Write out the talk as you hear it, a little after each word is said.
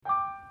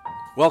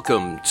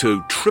Welcome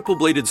to Triple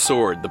Bladed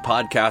Sword, the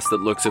podcast that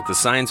looks at the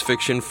science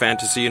fiction,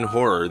 fantasy, and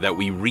horror that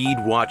we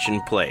read, watch,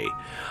 and play.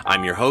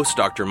 I'm your host,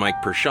 Dr.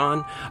 Mike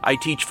Pershawn. I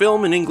teach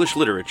film and English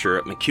literature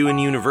at MacEwan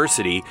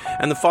University,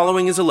 and the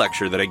following is a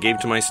lecture that I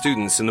gave to my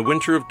students in the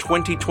winter of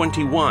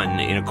 2021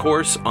 in a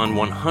course on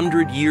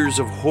 100 years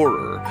of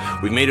horror.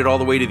 We've made it all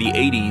the way to the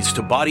 80s,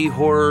 to body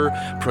horror,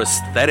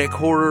 prosthetic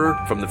horror,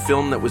 from the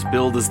film that was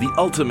billed as the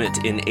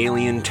ultimate in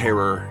alien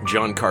terror,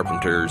 John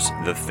Carpenter's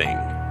The Thing.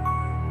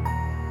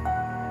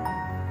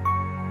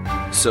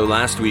 So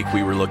last week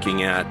we were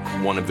looking at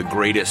one of the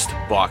greatest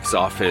box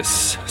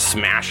office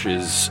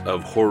smashes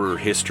of horror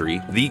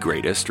history, the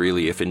greatest,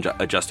 really, if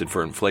adjusted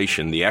for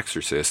inflation, The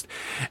Exorcist.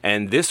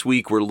 And this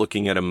week we're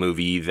looking at a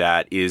movie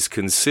that is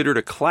considered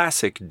a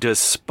classic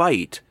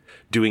despite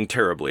doing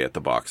terribly at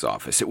the box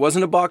office. It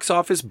wasn't a box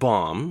office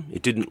bomb.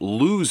 It didn't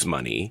lose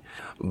money,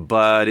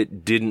 but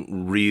it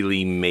didn't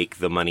really make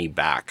the money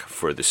back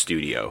for the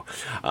studio.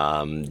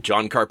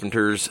 John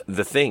Carpenter's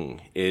The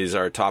Thing is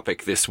our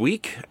topic this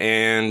week,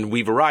 and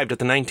we've arrived at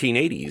the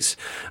 1980s.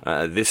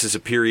 This is a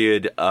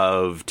period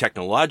of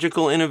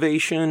technological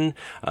innovation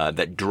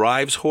that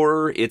drives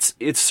horror. It's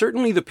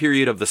certainly the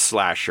period of the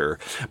slasher,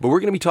 but we're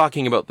going to be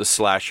talking about the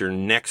slasher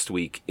next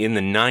week in the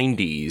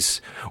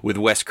 90s with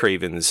Wes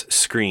Craven's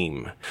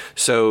Scream.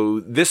 So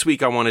this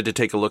week I wanted to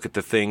take a look at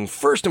The Thing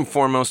first and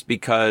foremost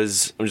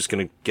because I'm just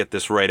going to get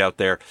this right out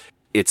there.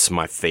 It's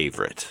my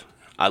favorite.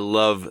 I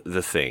love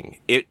The Thing.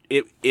 It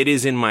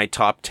is in my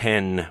top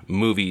 10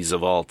 movies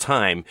of all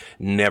time,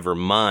 never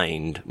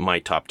mind my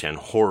top 10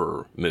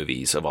 horror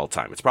movies of all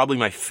time. It's probably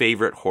my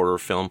favorite horror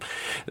film.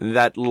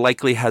 That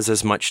likely has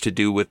as much to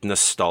do with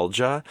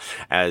nostalgia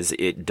as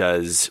it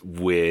does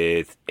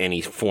with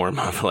any form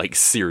of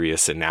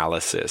serious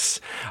analysis.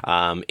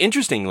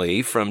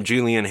 Interestingly, from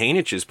Julian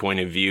Hainich's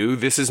point of view,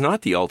 this is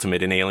not the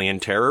ultimate in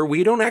alien terror.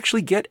 We don't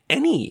actually get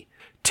any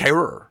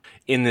terror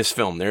in this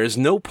film. There is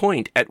no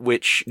point at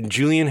which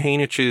Julian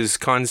Hainich's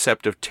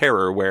concept of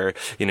terror where,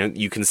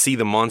 you can see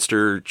the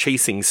monster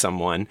chasing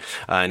someone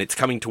and it's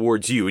coming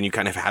towards you and you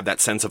kind of have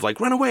that sense of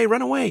run away,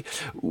 run away.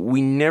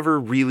 We never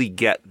really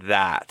get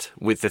that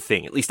with The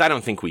Thing. At least I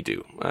don't think we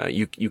do.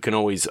 You can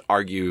always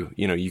argue,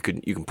 you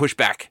can push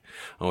back.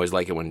 I always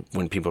like it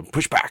when people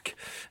push back,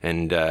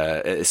 and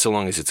so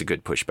long as it's a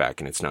good pushback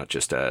and it's not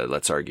just a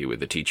let's argue with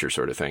the teacher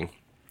sort of thing.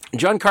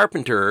 John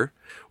Carpenter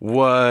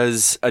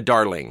was a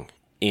darling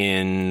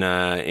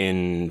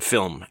in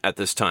film at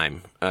this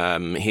time.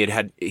 He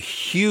had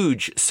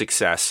huge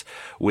success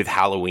with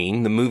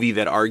Halloween, the movie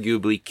that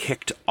arguably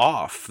kicked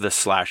off the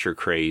slasher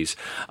craze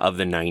of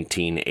the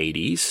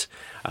 1980s.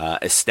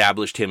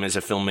 Established him as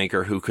a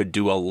filmmaker who could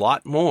do a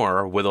lot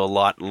more with a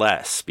lot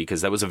less,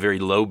 because that was a very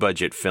low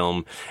budget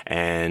film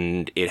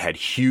and it had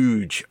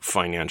huge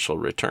financial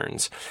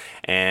returns.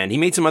 And he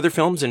made some other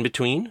films in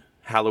between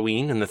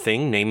Halloween and The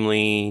Thing,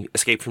 namely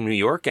Escape from New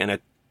York and a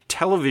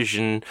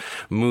television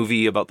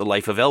movie about the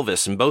life of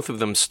Elvis, and both of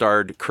them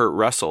starred Kurt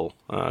Russell,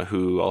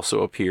 who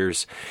also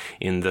appears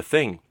in The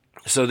Thing.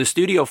 So the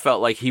studio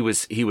felt like he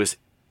was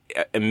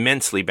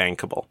immensely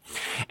bankable,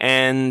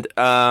 and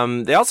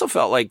they also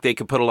felt like they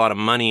could put a lot of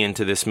money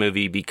into this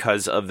movie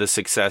because of the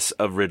success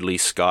of Ridley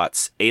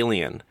Scott's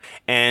Alien.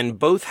 And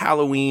both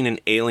Halloween and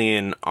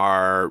Alien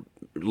are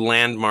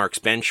landmarks,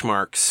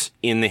 benchmarks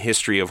in the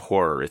history of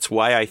horror. It's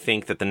why I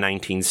think that the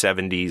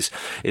 1970s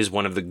is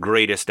one of the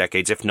greatest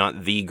decades, if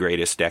not the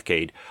greatest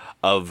decade,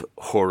 of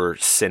horror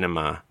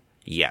cinema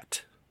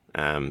yet.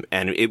 And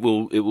it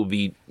will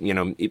be,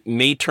 it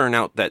may turn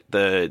out that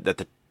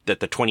the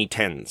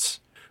 2010s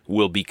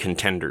will be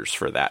contenders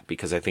for that,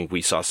 because I think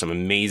we saw some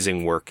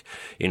amazing work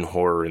in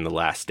horror in the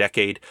last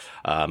decade.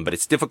 But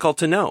it's difficult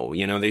to know.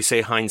 They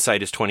say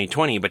hindsight is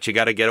 20/20, but you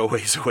got to get a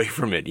ways away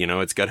from it.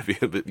 It's got to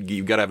be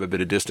you've got to have a bit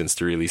of distance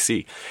to really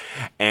see.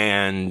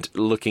 And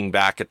looking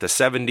back at the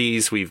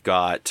 70s, we've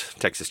got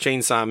Texas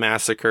Chainsaw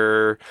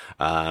Massacre.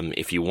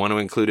 If you want to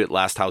include it,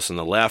 Last House on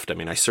the Left. I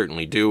mean, I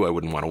certainly do. I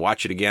wouldn't want to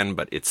watch it again,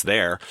 but it's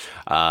there.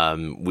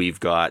 We've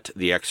got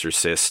The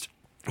Exorcist.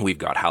 We've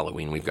got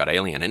Halloween, we've got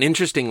Alien. And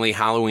interestingly,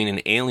 Halloween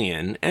and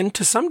Alien, and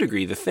to some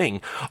degree The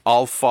Thing,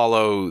 all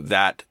follow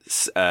that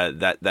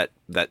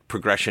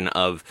progression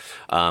of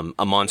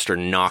a monster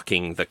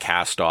knocking the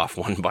cast off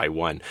one by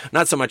one.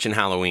 Not so much in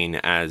Halloween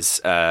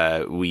as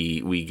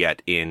we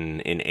get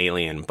in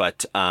Alien,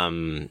 but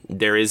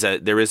there is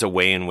a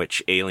way in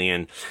which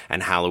Alien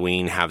and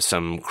Halloween have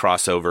some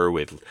crossover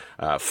with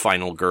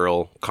Final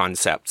Girl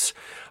concepts,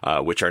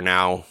 which are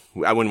now,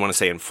 I wouldn't want to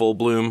say in full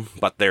bloom,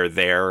 but they're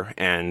there,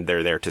 and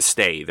they're there to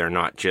stay. They're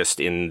not just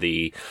in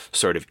the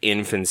sort of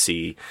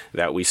infancy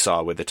that we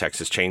saw with the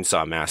Texas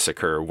Chainsaw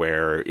Massacre,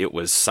 where it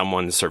was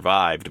someone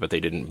survived, but they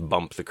didn't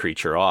bump the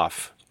creature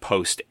off.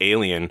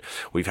 Post-Alien,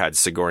 we've had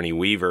Sigourney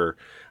Weaver,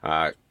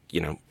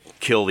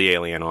 kill the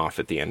alien off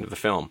at the end of the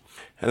film.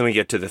 And then we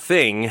get to The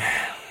Thing,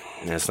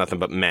 and it's nothing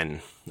but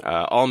men.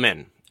 All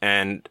men.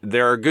 And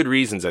there are good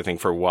reasons, I think,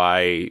 for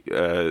why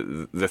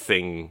The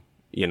Thing,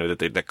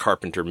 that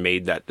Carpenter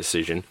made that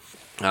decision.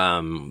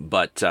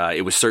 But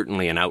it was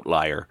certainly an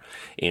outlier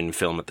in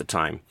film at the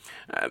time.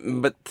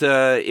 But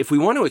if we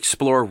want to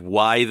explore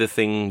why the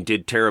thing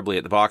did terribly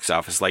at the box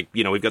office, like,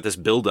 we've got this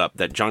build-up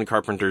that John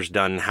Carpenter's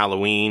done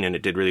Halloween, and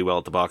it did really well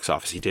at the box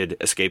office. He did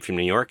Escape from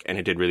New York, and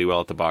it did really well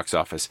at the box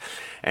office.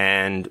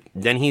 And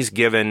then he's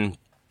given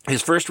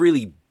his first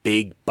really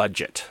big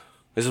budget.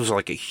 This was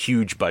like a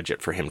huge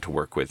budget for him to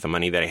work with. The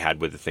money that he had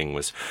with the thing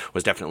was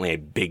definitely a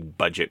big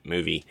budget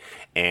movie.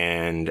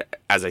 And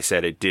as I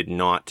said, it did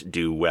not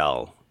do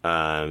well.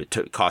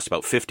 It cost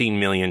about $15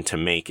 million to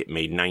make. It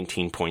made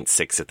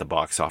 19.6 at the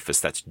box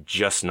office. That's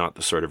just not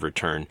the sort of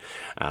return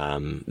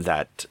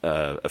that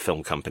a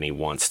film company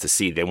wants to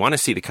see. They want to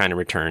see the kind of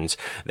returns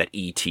that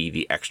E.T.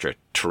 the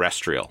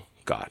Extraterrestrial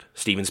got.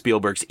 Steven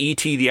Spielberg's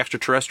E.T. the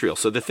Extraterrestrial.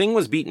 So the thing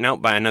was beaten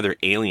out by another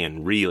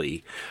alien,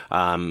 really.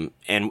 And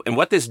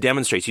what this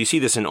demonstrates, you see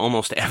this in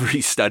almost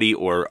every study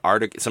or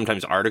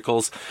sometimes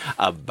articles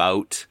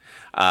about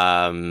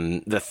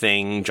the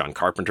thing. John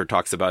Carpenter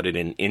talks about it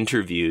in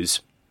interviews.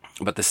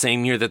 But the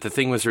same year that the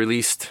thing was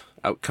released,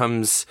 out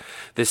comes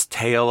this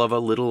tale of a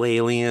little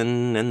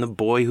alien and the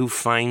boy who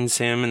finds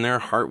him and their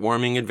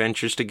heartwarming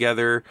adventures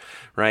together,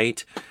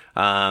 right?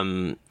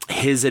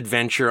 His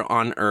adventure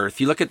on Earth.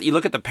 You look at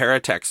the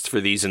paratext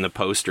for these in the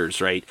posters,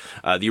 right?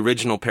 The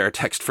original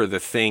paratext for the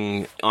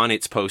thing on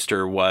its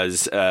poster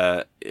was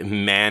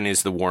 "Man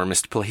is the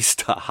warmest place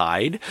to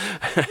hide."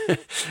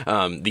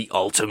 The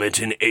ultimate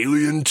in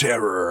alien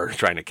terror,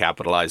 trying to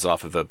capitalize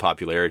off of the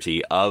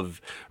popularity of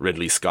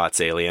Ridley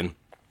Scott's Alien.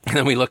 And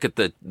then we look at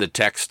the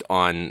text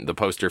on the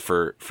poster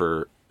for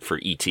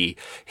E.T.,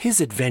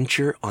 his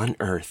adventure on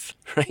Earth,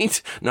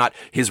 right? Not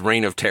his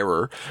reign of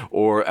terror,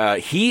 or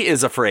he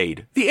is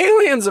afraid. The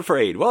alien's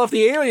afraid. Well, if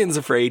the alien's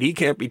afraid, he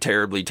can't be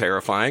terribly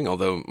terrifying,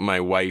 although my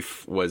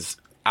wife was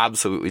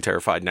absolutely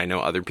terrified, and I know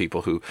other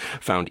people who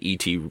found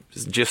E.T.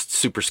 just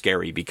super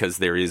scary, because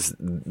there is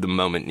the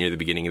moment near the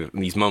beginning of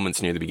these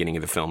moments near the beginning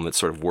of the film that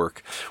sort of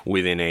work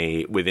within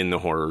the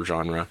horror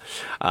genre,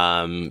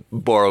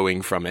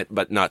 borrowing from it,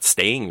 but not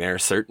staying there,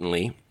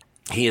 certainly.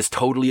 He is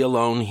totally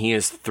alone. He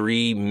is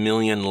 3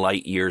 million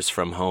light years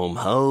from home.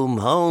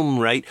 Home,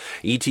 right?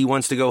 E.T.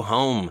 wants to go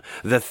home.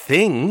 The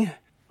thing,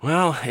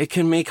 well, it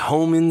can make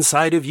home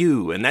inside of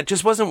you. And that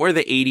just wasn't where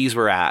the 80s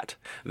were at.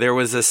 There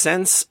was a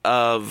sense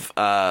of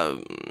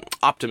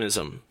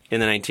optimism in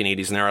the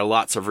 1980s, and there are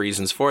lots of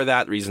reasons for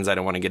that, reasons I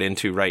don't want to get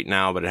into right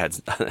now, but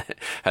it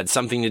had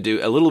something to do,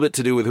 a little bit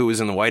to do with who was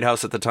in the White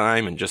House at the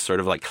time, and just sort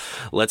of like,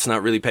 let's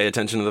not really pay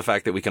attention to the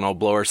fact that we can all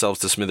blow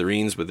ourselves to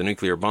smithereens with the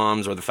nuclear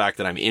bombs, or the fact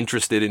that I'm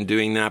interested in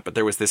doing that. But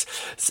there was this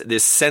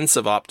sense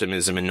of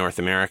optimism in North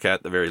America,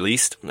 at the very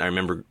least. I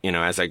remember,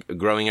 as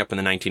growing up in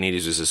the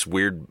 1980s, there's this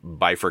weird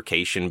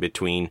bifurcation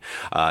between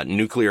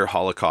nuclear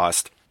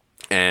holocaust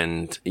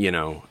and,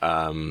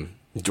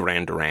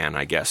 Duran Duran,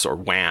 I guess, or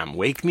Wham!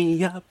 Wake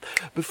me up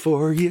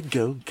before you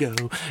go,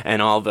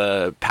 and all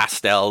the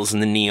pastels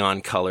and the neon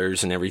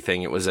colors and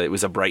everything. It was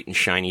a bright and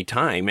shiny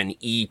time, and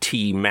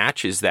E.T.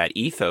 matches that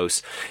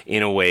ethos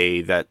in a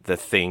way that the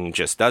thing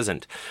just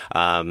doesn't.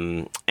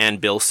 Ann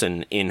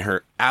Bilson, in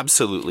her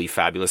absolutely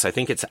fabulous, I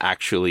think it's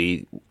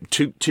actually,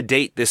 to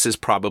date, this is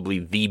probably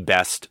the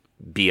best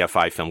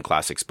BFI Film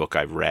Classics book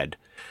I've read.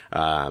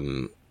 I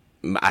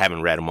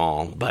haven't read them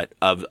all, but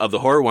of the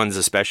horror ones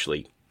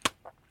especially,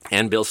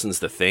 Ann Bilson's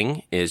The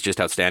Thing is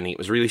just outstanding. It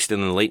was released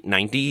in the late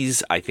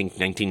 90s, I think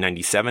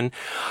 1997.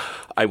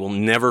 I will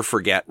never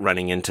forget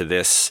running into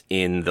this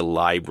in the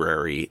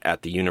library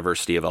at the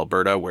University of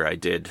Alberta, where I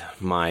did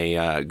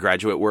my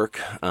graduate work.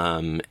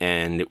 And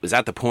it was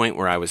at the point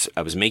where I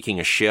was making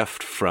a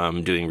shift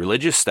from doing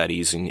religious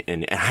studies, and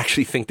I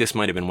actually think this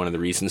might have been one of the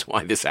reasons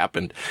why this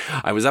happened.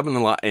 I was up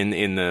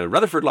in the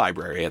Rutherford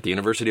Library at the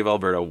University of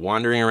Alberta,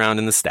 wandering around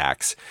in the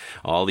stacks,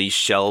 all these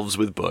shelves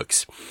with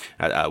books.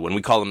 When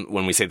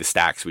we say the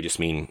stacks, we just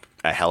mean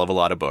a hell of a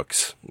lot of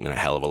books and a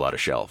hell of a lot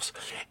of shelves.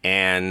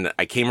 And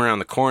I came around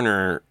the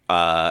corner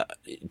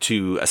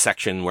to a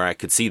section where I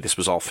could see this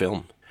was all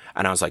film.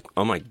 And I was like,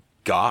 oh my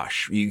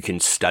gosh, you can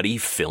study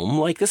film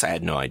like this? I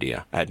had no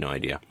idea.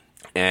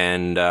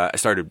 And I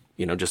started,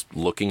 just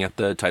looking at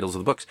the titles of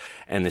the books.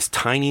 And this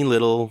tiny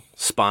little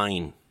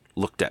spine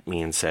looked at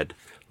me and said,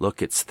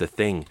 look, it's The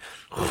Thing.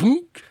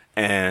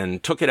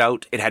 And took it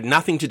out. It had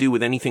nothing to do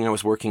with anything I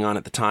was working on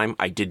at the time.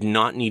 I did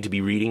not need to be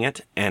reading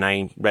it, and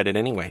I read it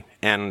anyway.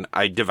 And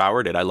I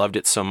devoured it. I loved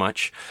it so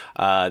much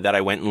that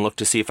I went and looked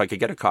to see if I could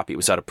get a copy. It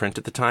was out of print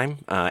at the time.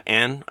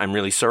 And I'm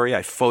really sorry,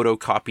 I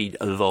photocopied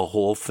the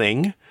whole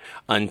thing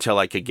until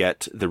I could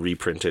get the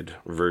reprinted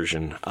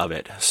version of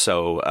it.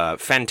 So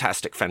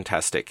fantastic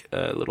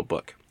little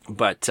book.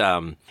 But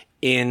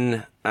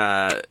in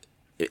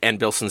Ann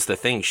Bilson's The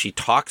Thing, she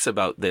talks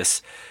about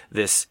this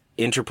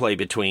interplay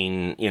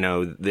between,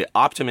 the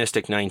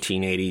optimistic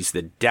 1980s,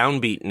 the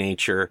downbeat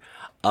nature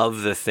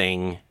of The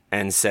Thing,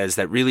 and says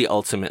that really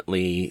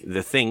ultimately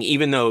The Thing,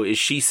 even though, as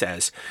she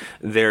says,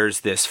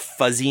 there's this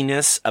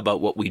fuzziness about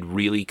what we'd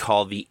really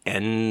call the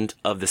end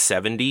of the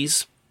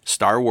 70s,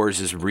 Star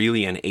Wars is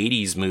really an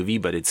 80s movie,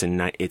 but it's made in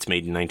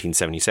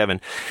 1977.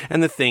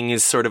 And The Thing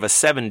is sort of a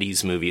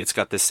 70s movie. It's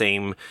got the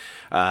same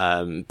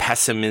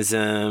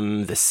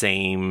pessimism, the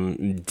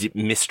same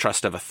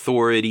mistrust of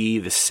authority,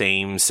 the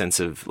same sense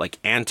of like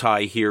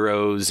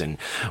anti-heroes, and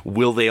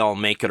will they all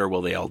make it or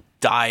will they all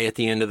die at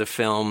the end of the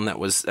film? That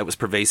was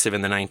pervasive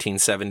in the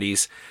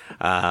 1970s.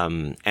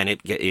 And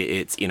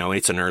it's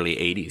it's an early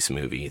 80s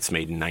movie. It's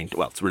made in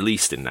it's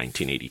released in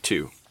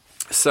 1982.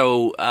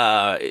 So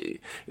the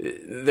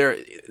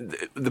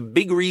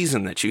big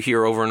reason that you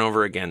hear over and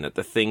over again that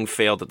The Thing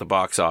failed at the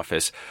box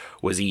office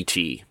was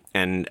E.T.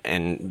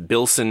 And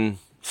Bilson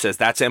says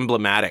that's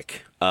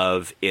emblematic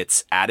of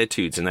its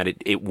attitudes and that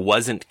it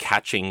wasn't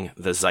catching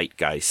the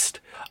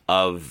zeitgeist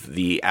of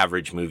the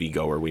average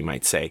moviegoer, we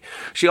might say.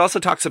 She also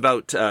talks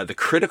about the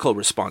critical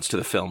response to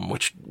the film,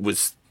 which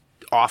was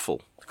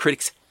awful.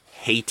 Critics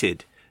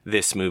hated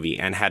this movie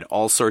and had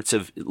all sorts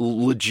of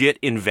legit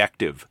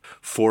invective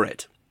for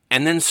it.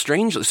 And then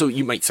strangely, so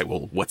you might say,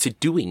 well, what's it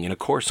doing in a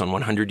course on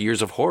 100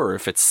 Years of Horror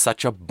if it's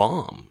such a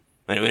bomb?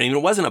 I mean,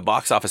 it wasn't a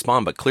box office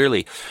bomb, but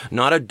clearly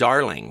not a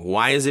darling.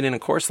 Why is it in a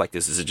course like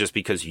this? Is it just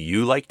because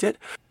you liked it?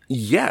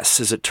 Yes,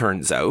 as it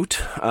turns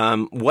out.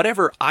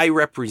 Whatever I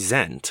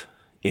represent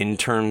in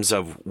terms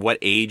of what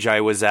age I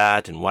was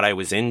at and what I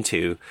was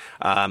into,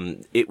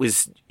 it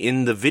was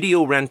in the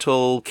video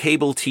rental,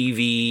 cable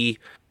TV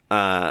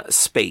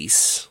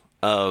space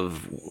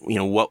of,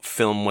 what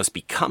film was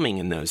becoming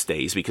in those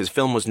days, because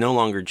film was no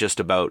longer just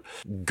about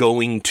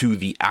going to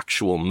the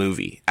actual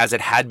movie, as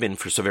it had been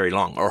for so very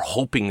long, or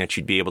hoping that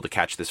you'd be able to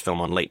catch this film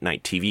on late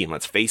night TV. And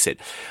let's face it,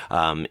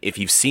 if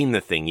you've seen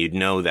The Thing, you'd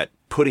know that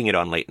putting it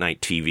on late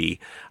night TV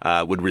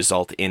would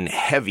result in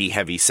heavy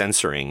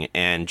wensoring.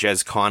 And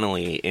Jez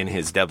Connolly, in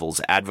his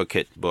Devil's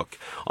Advocate book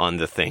on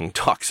The Thing,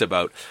 talks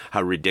about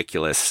how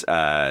ridiculous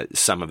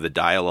some of the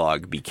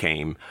dialogue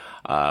became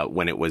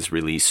when it was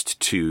released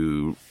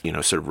to,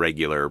 sort of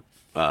regular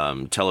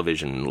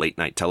television, late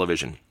night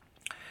television.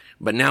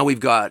 But now we've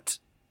got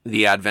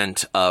the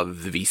advent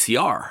of the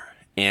VCR.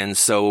 And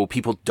so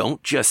people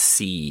don't just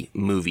see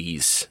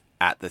movies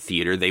at the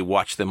theater, they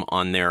watch them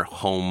on their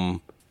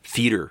home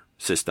theater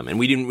system. And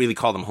we didn't really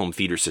call them home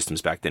theater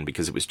systems back then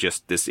because it was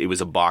just this, it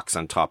was a box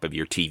on top of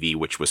your TV,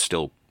 which was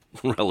still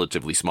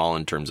relatively small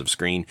in terms of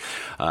screen.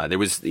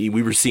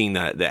 We were seeing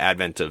the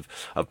advent of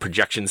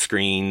projection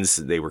screens.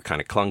 They were kind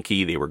of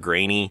clunky. They were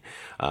grainy.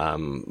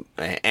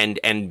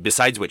 And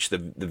besides which, the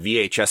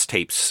VHS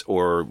tapes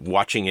or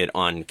watching it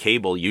on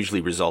cable usually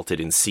resulted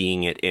in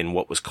seeing it in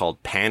what was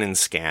called pan and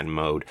scan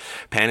mode.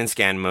 Pan and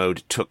scan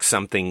mode took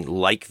something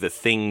like The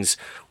Thing's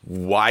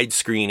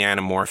widescreen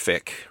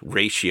anamorphic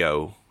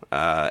ratio,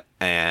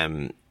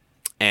 and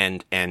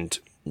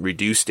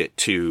reduced it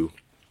to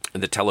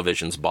the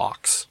television's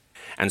box.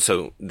 And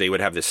so they would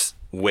have this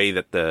way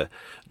that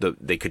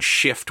they could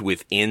shift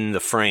within the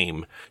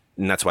frame,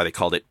 and that's why they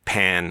called it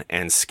pan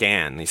and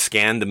scan. They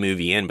scanned the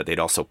movie in, but they'd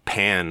also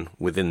pan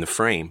within the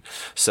frame.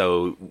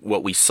 So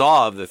what we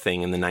saw of The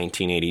Thing in the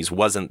 1980s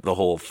wasn't the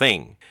whole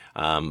thing.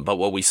 But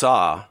what we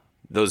saw,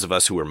 those of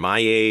us who were my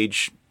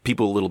age,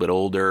 people a little bit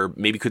older,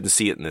 maybe couldn't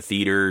see it in the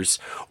theaters,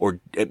 or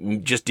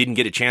just didn't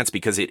get a chance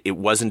because it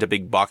wasn't a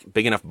big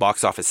enough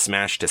box office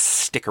smash to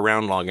stick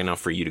around long enough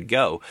for you to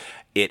go.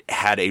 It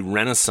had a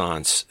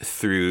renaissance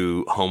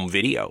through home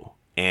video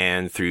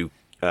and through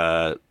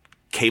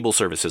cable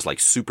services like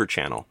Super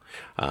Channel.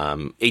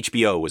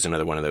 HBO was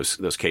another one of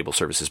those cable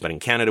services, but in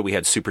Canada we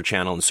had Super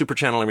Channel, and Super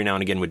Channel every now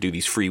and again would do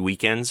these free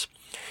weekends.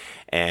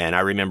 And I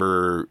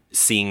remember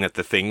seeing that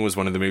The Thing was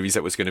one of the movies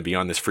that was going to be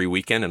on this free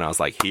weekend. And I was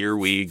like, here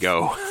we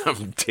go.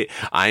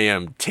 I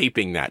am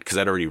taping that because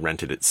I'd already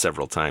rented it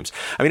several times.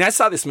 I mean, I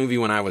saw this movie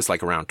when I was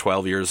like around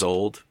 12 years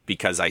old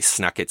because I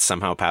snuck it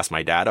somehow past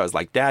my dad. I was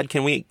like, Dad,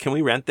 can we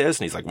rent this?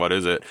 And he's like, what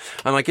is it?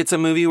 I'm like, it's a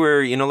movie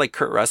where, like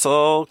Kurt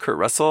Russell.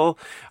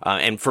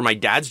 And for my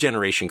dad's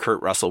generation,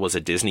 Kurt Russell was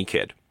a Disney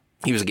kid.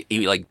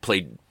 He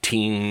played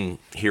teen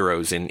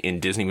heroes in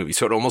Disney movies.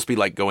 So it'd almost be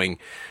like going,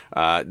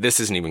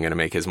 this isn't even going to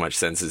make as much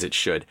sense as it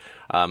should.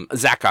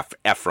 Zac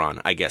Efron,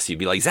 I guess you'd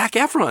be like, Zac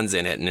Efron's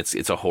in it, and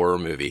it's a horror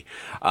movie.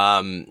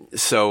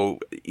 So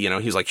he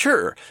was like,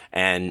 sure.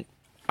 And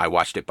I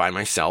watched it by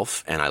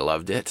myself and I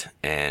loved it,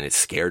 and it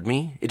scared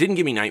me. It didn't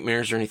give me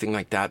nightmares or anything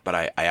like that, but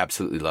I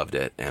absolutely loved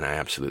it, and I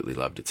absolutely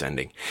loved its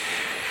ending.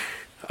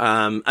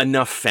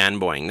 Enough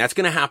fanboying. That's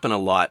going to happen a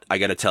lot, I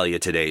got to tell you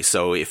today.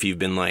 So if you've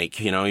been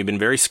you've been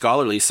very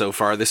scholarly so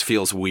far, this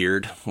feels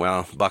weird.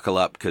 Well, buckle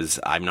up, because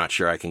I'm not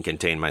sure I can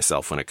contain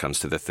myself when it comes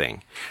to The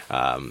Thing.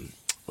 That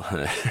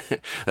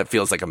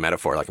feels like a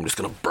metaphor. Like I'm just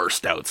going to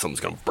burst out. Something's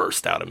going to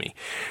burst out of me.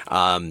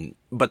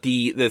 But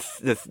the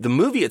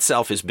movie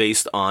itself is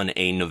based on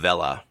a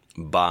novella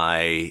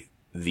by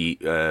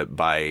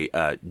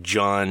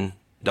John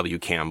W.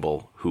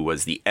 Campbell, who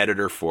was the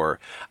editor for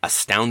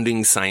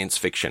Astounding Science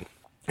Fiction.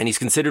 And he's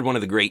considered one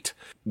of the great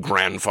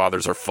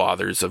grandfathers or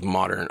fathers of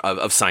modern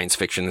of science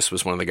fiction. This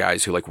was one of the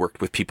guys who worked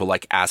with people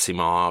like Isaac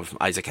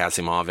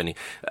Asimov, and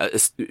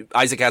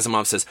Isaac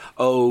Asimov says,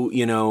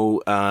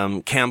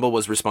 Campbell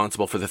was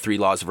responsible for the 3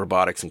 laws of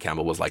robotics, and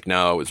Campbell was like,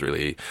 no, it was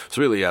really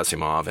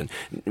Asimov, and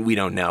we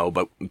don't know,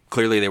 but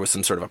clearly there was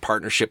some sort of a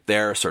partnership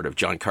there, sort of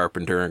John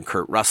Carpenter and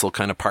Kurt Russell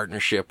kind of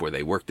partnership where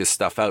they worked this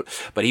stuff out.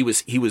 But he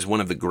was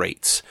one of the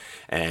greats,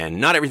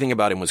 and not everything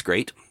about him was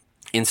great.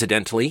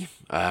 Incidentally,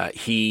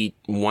 he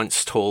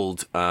once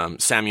told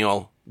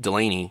Samuel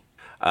Delany,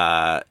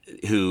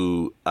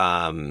 who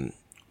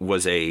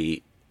was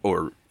is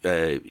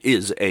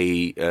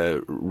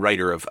a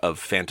writer of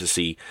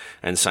fantasy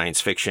and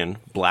science fiction,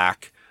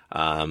 black,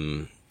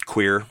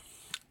 queer,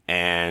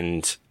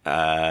 and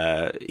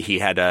he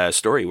had a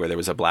story where there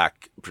was a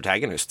black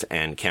protagonist,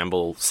 and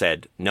Campbell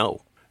said,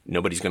 no,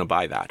 nobody's going to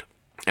buy that.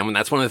 And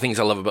that's one of the things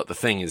I love about The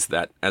Thing is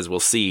that, as we'll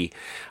see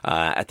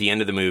at the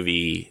end of the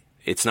movie,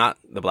 it's not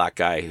the black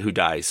guy who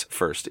dies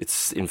first.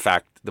 It's, in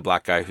fact, the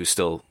black guy who's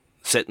still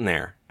sitting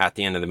there at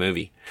the end of the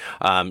movie.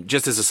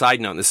 Just as a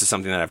side note, this is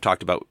something that I've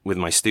talked about with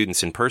my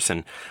students in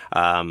person.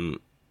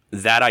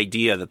 That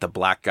idea that the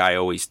black guy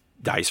always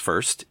dies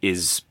first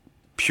is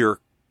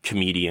pure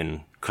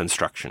comedian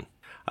construction.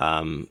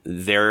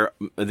 There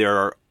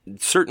are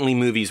certainly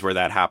movies where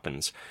that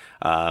happens,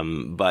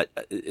 but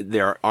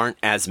there aren't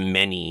as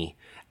many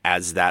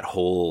as that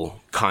whole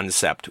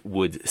concept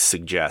would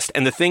suggest.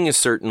 And The Thing is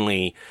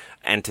certainly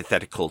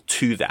antithetical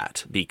to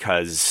that,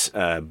 because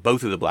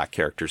both of the black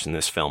characters in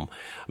this film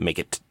make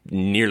it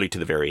nearly to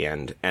the very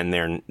end, and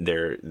they're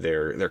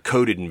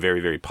coded in very,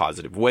 very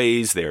positive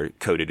ways. They're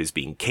coded as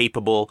being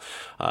capable.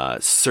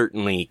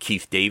 Certainly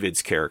Keith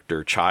David's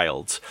character,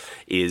 Childs,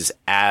 is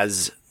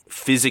as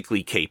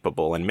physically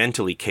capable and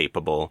mentally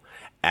capable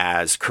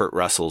as Kurt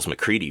Russell's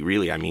MacReady.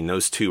 Really, I mean,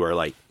 those two are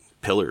like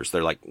pillars.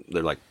 They're like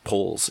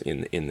poles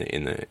in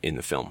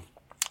the film.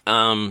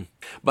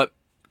 But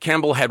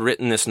Campbell had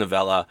written this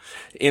novella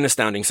in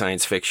Astounding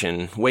Science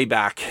Fiction way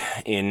back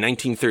in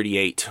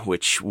 1938,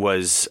 which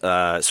was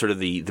sort of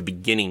the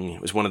beginning.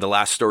 It was one of the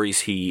last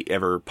stories he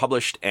ever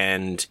published,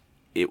 and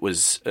it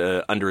was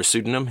under a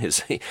pseudonym.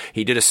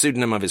 He did a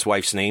pseudonym of his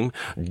wife's name,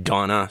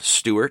 Donna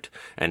Stewart,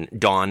 and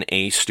Dawn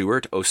A.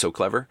 Stewart, oh so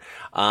clever,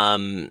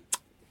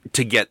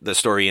 to get the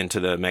story into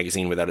the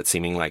magazine without it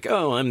seeming like,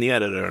 oh, I'm the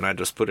editor and I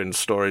just put in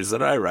stories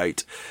that I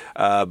write.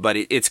 But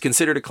it's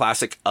considered a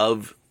classic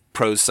of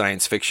prose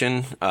science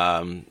fiction.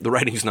 The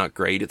writing's not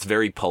great. It's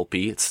very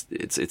pulpy.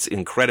 It's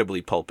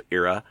incredibly pulp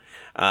era.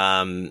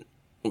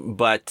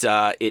 But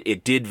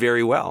it did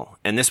very well.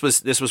 And this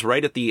was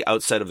right at the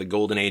outset of the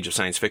golden age of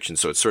science fiction.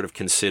 So it's sort of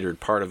considered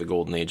part of the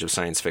golden age of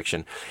science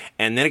fiction.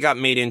 And then it got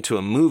made into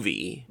a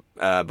movie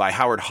by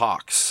Howard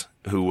Hawks,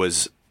 who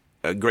was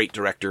a great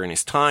director in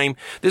his time.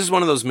 This is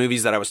one of those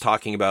movies that I was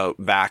talking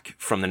about back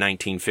from the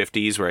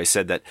 1950s, where I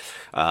said that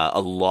a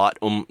lot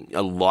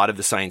of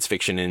the science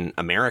fiction in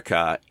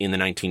America in the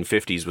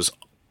 1950s was,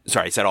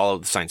 sorry, I said all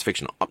of the science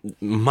fiction.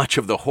 Much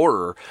of the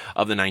horror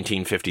of the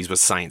 1950s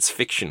was science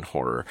fiction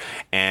horror.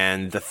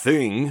 And The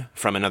Thing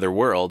from Another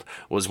World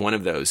was one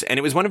of those. And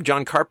it was one of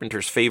John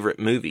Carpenter's favorite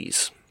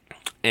movies.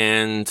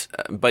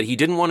 But he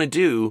didn't want to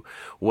do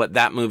what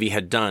that movie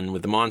had done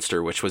with the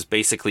monster, which was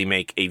basically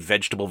make a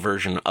vegetable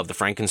version of the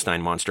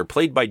Frankenstein monster,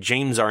 played by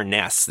James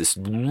Arness, this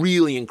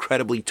really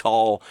incredibly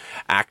tall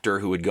actor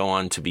who would go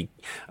on to be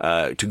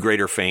to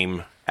greater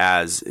fame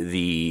as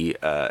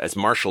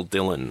Marshall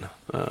Dillon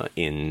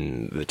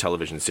in the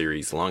television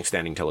series, the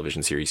long-standing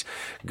television series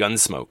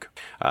Gunsmoke.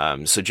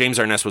 So James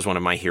Arness was one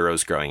of my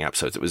heroes growing up,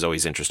 so it was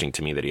always interesting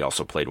to me that he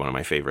also played one of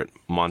my favorite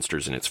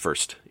monsters in its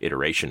first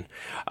iteration,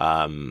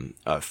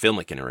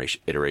 filmic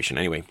iteration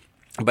anyway.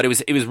 But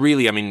it was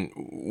really, I mean,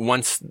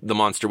 once the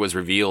monster was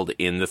revealed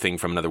in The Thing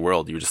from Another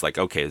World, you were just like,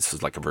 okay, this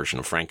is like a version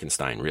of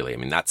Frankenstein, really. I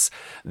mean, that's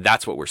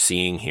what we're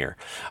seeing here.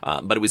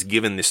 But it was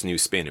given this new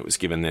spin. It was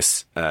given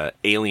this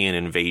alien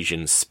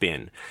invasion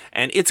spin.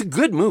 And it's a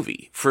good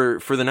movie. For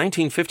the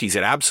 1950s,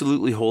 it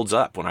absolutely holds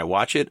up. When I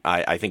watch it,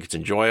 I think it's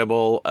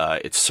enjoyable.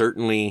 It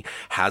certainly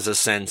has a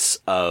sense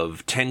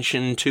of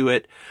tension to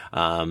it.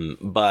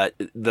 But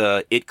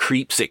the it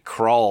creeps, it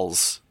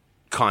crawls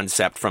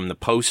concept from the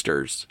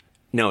posters,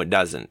 no, it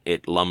doesn't.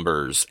 It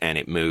lumbers and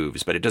it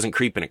moves, but it doesn't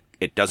creep and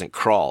it doesn't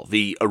crawl.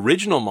 The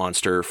original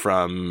monster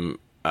from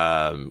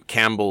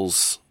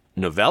Campbell's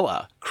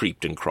novella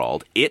creeped and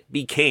crawled. It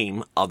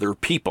became other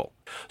people.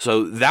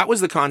 So that was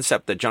the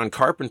concept that John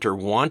Carpenter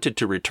wanted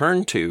to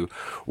return to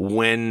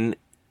when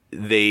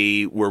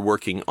they were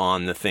working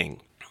on The Thing.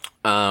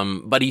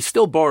 But he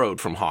still borrowed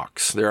from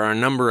Hawks. There are a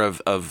number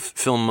of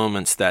film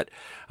moments that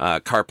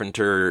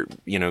Carpenter,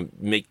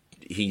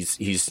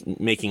 he's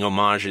making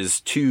homages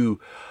to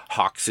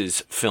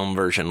Hawks's film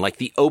version, like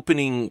the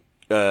opening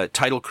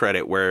title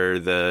credit where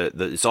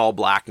it's all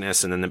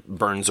blackness and then it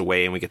burns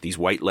away and we get these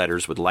white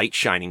letters with light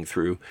shining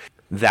through.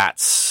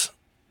 That's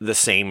the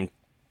same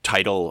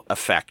title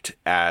effect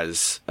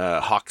as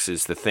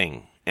Hawks's The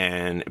Thing.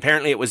 And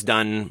apparently it was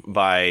done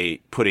by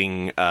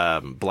putting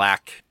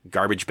black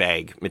garbage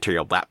bag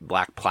material,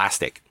 black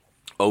plastic,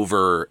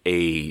 over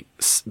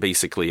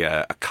basically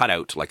a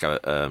cutout, like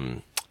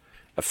a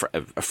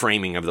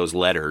framing of those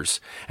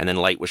letters, and then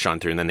light was shone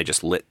through, and then they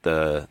just lit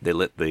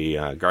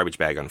the garbage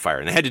bag on fire.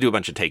 And they had to do a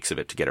bunch of takes of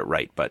it to get it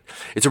right. But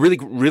it's a really,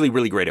 really,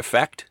 really great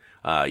effect.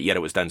 Yet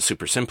it was done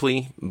super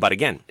simply. But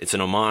again, it's an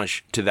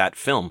homage to that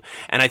film.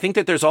 And I think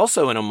that there's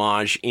also an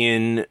homage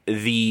in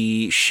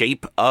the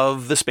shape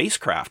of the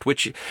spacecraft,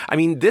 which, I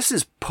mean, this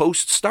is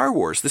post-Star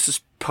Wars. This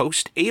is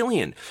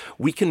post-Alien.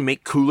 We can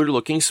make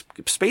cooler-looking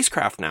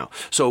spacecraft now.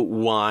 So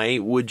why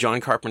would John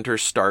Carpenter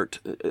start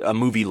a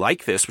movie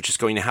like this, which is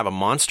going to have a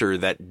monster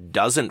that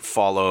doesn't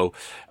follow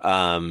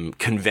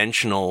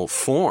conventional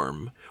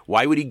form?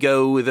 Why would he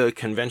go with a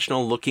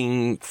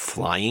conventional-looking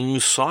flying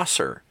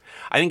saucer?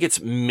 I think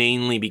it's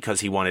mainly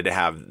because he wanted to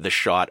have the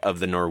shot of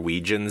the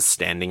Norwegians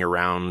standing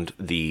around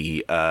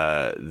the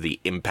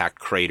impact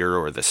crater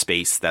or the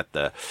space that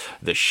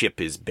the ship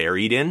is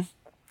buried in,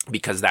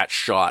 because that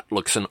shot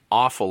looks an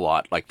awful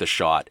lot like the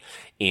shot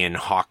in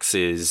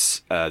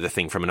Hawks's The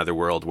Thing from Another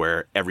World,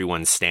 where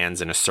everyone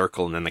stands in a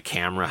circle and then the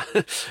camera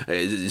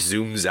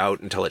zooms out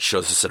until it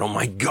shows us that, oh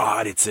my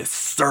God, it's a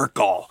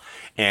circle.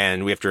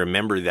 And we have to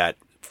remember that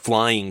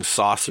flying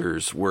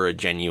saucers were a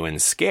genuine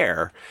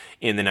scare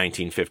in the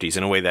 1950s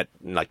in a way that,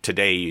 like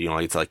today, you know,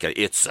 it's like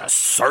it's a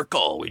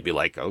circle. We'd be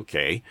like,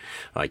 okay,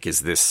 like, is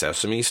this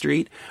Sesame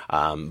Street?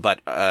 But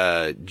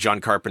John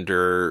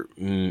Carpenter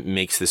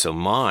makes this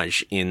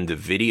homage in the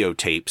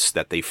videotapes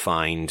that they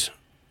find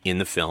in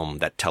the film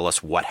that tell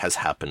us what has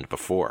happened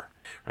before,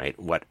 right?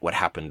 What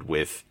happened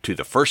to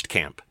the first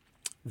camp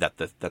that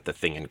the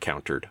thing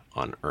encountered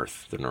on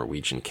Earth, the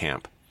Norwegian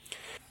camp.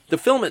 The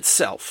film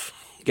itself,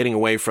 getting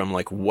away from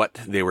like what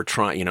they were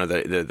trying, you know,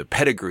 the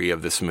pedigree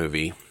of this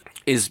movie,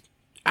 is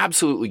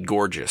absolutely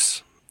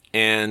gorgeous.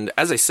 And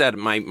as I said,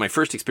 my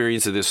first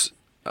experience of this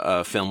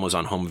film was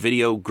on home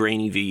video,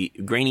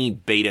 grainy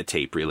beta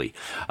tape, really,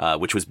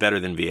 which was better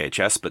than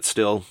VHS, but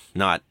still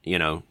not, you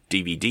know,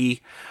 DVD.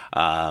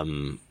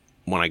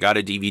 When I got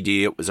a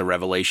DVD, it was a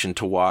revelation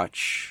to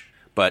watch.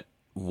 But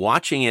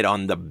watching it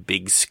on the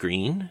big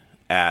screen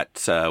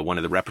at one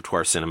of the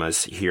repertoire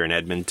cinemas here in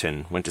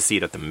Edmonton, went to see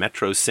it at the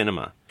Metro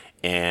Cinema,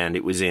 and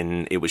it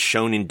was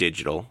shown in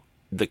digital.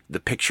 The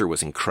picture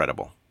was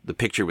incredible. The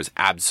picture was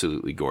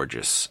absolutely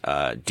gorgeous.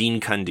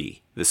 Dean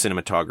Cundy, the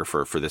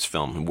cinematographer for this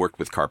film, who worked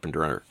with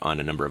Carpenter on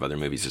a number of other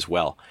movies as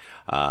well,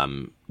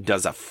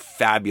 does a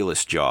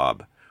fabulous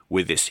job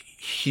with this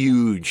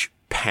huge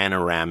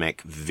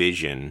panoramic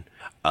vision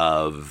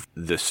of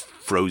this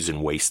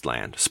frozen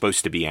wasteland,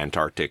 supposed to be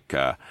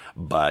Antarctica,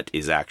 but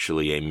is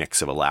actually a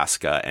mix of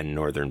Alaska and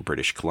northern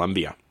British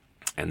Columbia.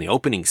 And the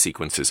opening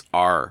sequences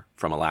are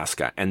from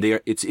Alaska, and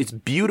it's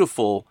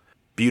beautiful,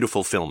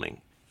 beautiful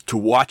filming. To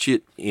watch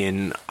it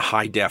in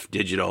high def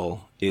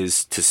digital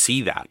is to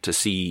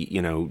see,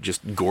 you know,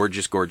 just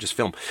gorgeous, gorgeous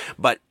film.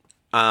 But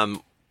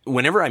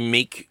whenever I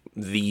make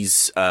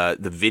these the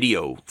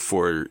video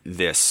for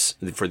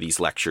these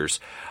lectures,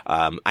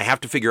 I have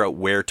to figure out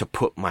where to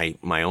put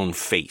my own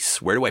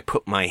face. Where do I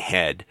put my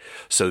head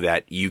so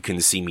that you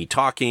can see me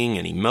talking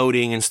and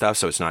emoting and stuff,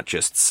 so it's not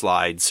just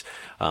slides.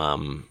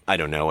 I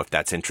don't know if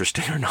that's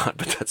interesting or not,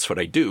 but that's what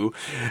I do.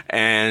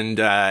 And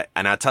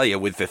I'll tell you,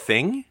 with The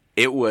Thing,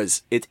 it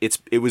was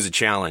a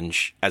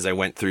challenge as I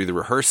went through the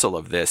rehearsal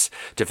of this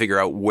to figure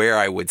out where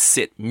I would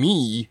sit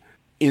me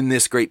in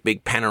this great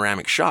big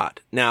panoramic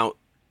shot. Now,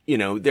 you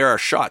know, there are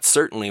shots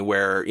certainly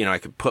where, you know, I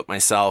could put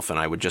myself and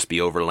I would just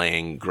be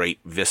overlaying great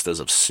vistas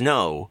of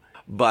snow.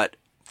 But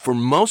for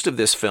most of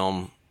this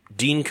film,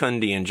 Dean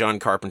Cundy and John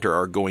Carpenter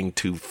are going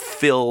to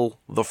fill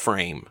the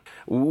frame.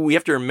 We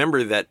have to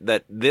remember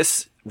that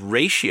this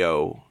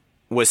ratio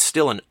was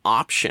still an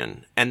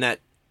option, and that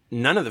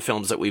none of the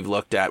films that we've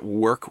looked at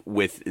work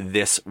with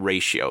this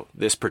ratio,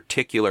 this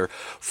particular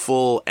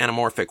full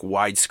anamorphic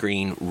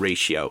widescreen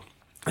ratio.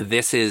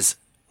 This is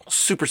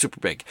super, super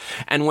big.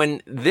 And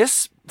when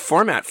this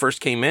format first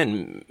came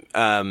in,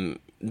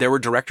 there were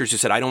directors who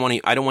said, I don't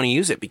want to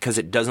use it because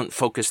it doesn't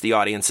focus the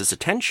audience's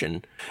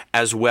attention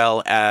as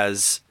well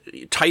as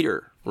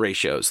tighter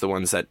ratios, the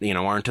ones that, you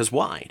know, aren't as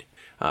wide.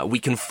 We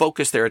can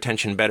focus their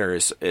attention better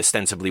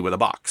ostensibly with a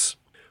box.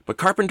 But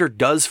Carpenter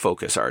does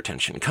focus our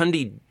attention.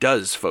 Cundy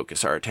does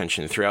focus our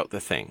attention throughout the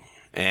thing.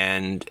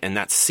 And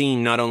that's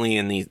seen not only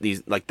in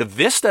these, like, the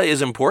vista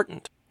is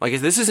important. Like,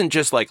 this isn't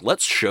just like,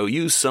 let's show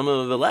you some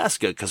of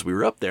Alaska because we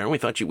were up there and we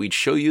thought we'd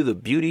show you the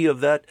beauty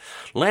of that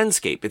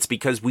landscape. It's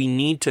because we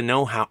need to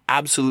know how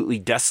absolutely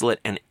desolate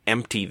and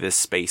empty this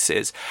space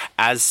is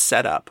as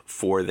setup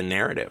for the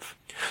narrative.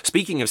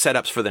 Speaking of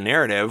setups for the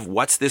narrative,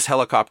 what's this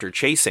helicopter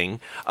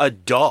chasing? A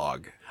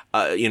dog,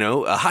 a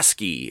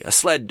husky, a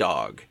sled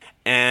dog.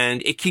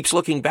 And it keeps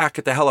looking back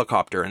at the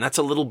helicopter, and that's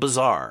a little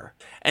bizarre.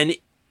 And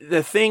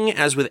the thing,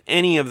 as with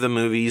any of the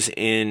movies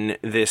in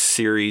this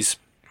series,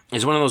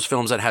 is one of those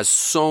films that has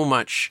so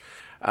much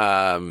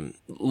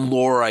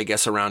lore, I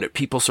guess, around it.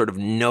 People sort of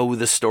know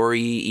the story,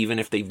 even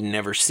if they've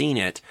never seen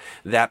it,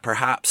 that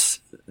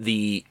perhaps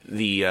the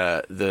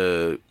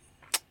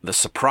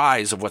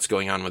surprise of what's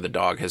going on with the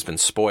dog has been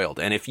spoiled.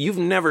 And if you've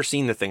never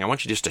seen The Thing, I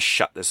want you just to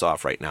shut this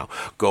off right now.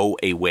 Go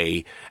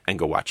away and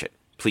go watch it,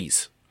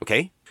 please.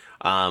 Okay?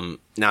 Now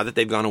that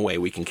they've gone away,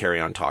 we can carry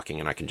on talking,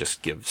 and I can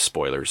just give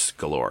spoilers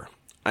galore.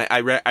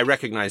 I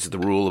recognize that the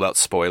rule about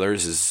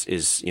spoilers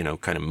is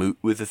kind of moot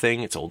with The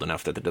Thing. It's old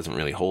enough that it doesn't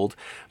really hold.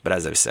 But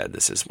as I've said,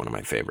 this is one of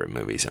my favorite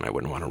movies, and I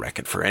wouldn't want to wreck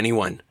it for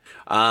anyone.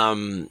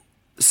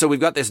 So we've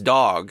got this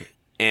dog,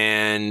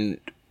 and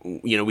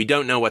we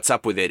don't know what's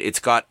up with it. It's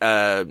got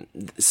a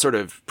sort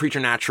of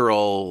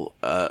preternatural,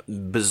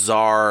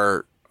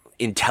 bizarre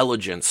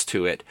intelligence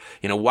to it.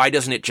 Why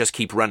doesn't it just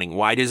keep running?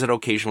 Why does it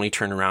occasionally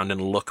turn around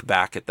and look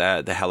back at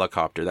the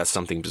helicopter? That's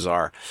something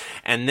bizarre.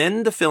 And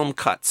then the film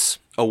cuts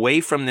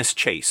away from this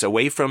chase,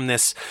 away from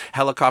this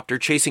helicopter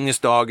chasing this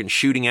dog and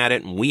shooting at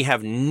it, and we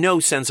have no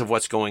sense of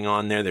what's going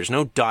on there. There's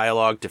no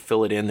dialogue to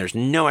fill it in. There's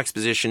no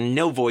exposition,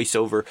 no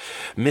voiceover.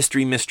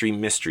 Mystery, mystery,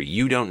 mystery.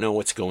 You don't know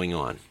what's going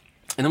on.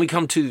 And then we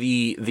come to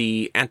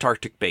the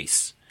Antarctic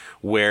base,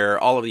 where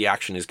all of the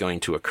action is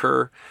going to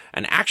occur.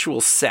 An actual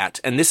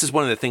set, and this is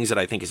one of the things that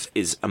I think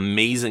is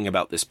amazing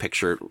about this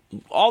picture,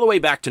 all the way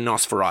back to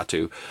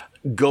Nosferatu,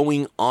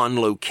 going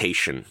on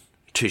location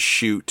to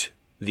shoot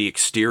the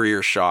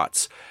exterior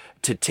shots,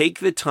 to take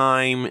the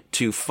time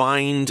to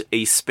find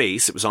a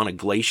space. It was on a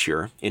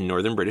glacier in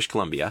northern British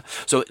Columbia.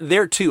 So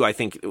there too, I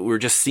think we're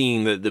just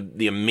seeing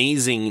the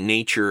amazing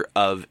nature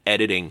of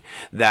editing,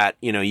 that,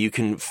 you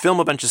can film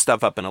a bunch of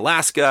stuff up in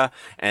Alaska,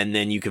 and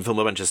then you can film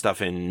a bunch of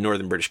stuff in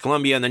northern British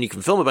Columbia, and then you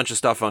can film a bunch of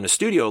stuff on a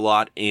studio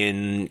lot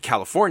in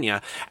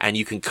California, and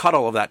you can cut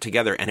all of that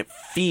together, and it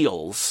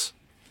feels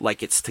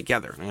like it's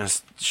together. I'm going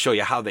to show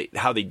you how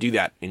they do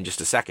that in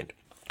just a second.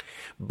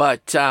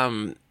 But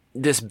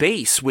this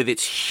base with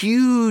its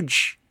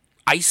huge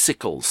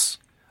icicles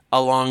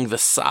along the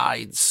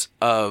sides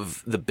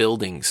of the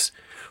buildings,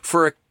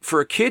 for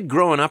a kid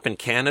growing up in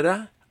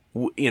Canada,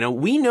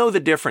 we know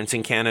the difference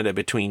in Canada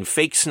between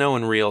fake snow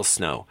and real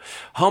snow.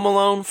 Home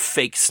Alone,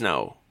 fake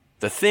snow.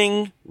 The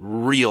Thing,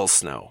 real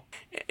snow.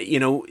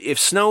 If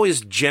snow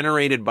is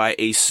generated by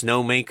a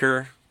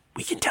snowmaker,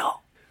 we can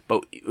tell.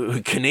 But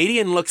a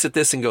Canadian looks at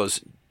this and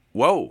goes,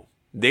 whoa,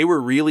 they were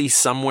really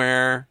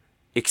somewhere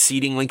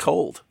exceedingly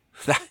cold.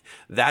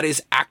 That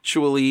is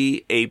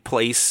actually a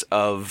place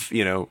of,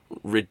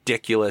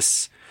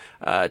 ridiculous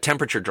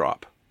temperature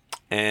drop.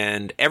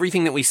 And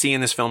everything that we see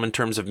in this film in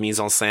terms of mise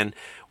en scène,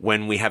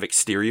 when we have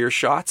exterior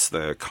shots,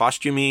 the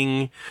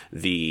costuming,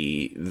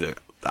 the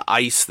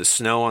ice, the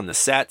snow on the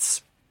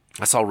sets,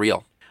 that's all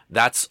real.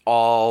 That's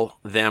all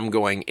them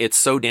going, it's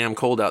so damn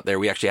cold out there,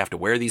 we actually have to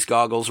wear these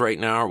goggles right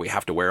now, or we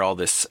have to wear all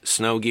this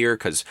snow gear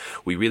because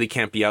we really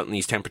can't be out in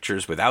these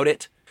temperatures without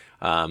it.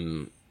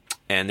 And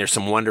there's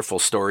some wonderful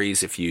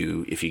stories if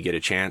you get a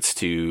chance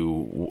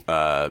to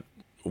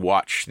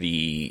watch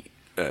the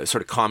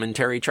sort of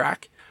commentary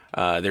track.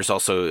 There's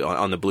also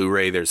on the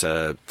Blu-ray, there's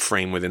a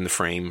frame within the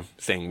frame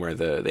thing where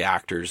the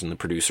actors and the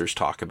producers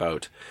talk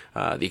about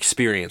the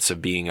experience of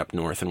being up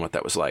north and what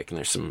that was like. And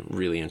there's some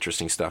really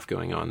interesting stuff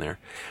going on there.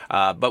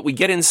 But we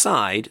get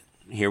inside.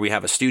 Here we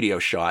have a studio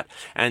shot.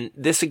 And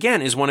this,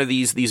 again, is one of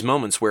these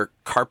moments where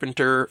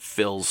Carpenter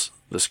fills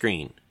the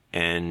screen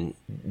and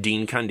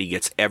Dean Cundey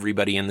gets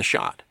everybody in the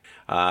shot.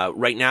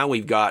 Right now,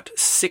 we've got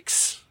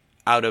 6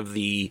 out of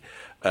the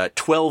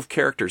 12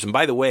 characters. And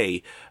by the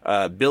way,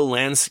 Bill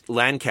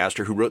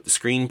Lancaster, who wrote the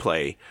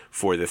screenplay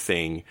for The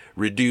Thing,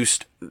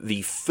 reduced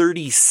the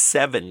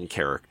 37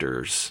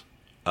 characters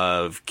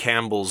of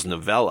Campbell's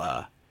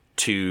novella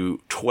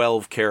to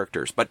 12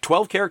 characters. But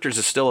 12 characters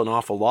is still an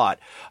awful lot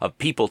of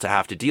people to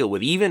have to deal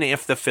with, even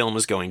if the film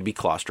is going to be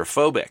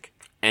claustrophobic.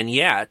 And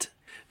yet,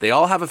 they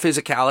all have a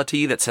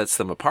physicality that sets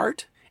them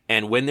apart.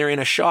 And when they're in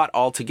a shot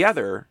all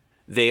together,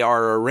 they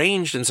are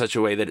arranged in such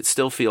a way that it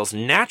still feels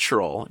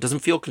natural. It doesn't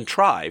feel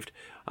contrived.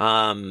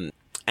 And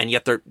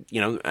yet there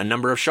are, a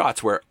number of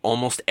shots where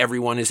almost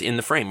everyone is in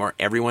the frame, or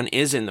everyone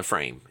is in the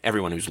frame.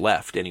 Everyone who's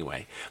left,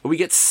 anyway. But we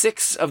get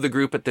 6 of the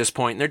group at this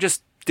point, and they're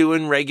just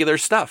doing regular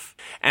stuff.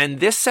 And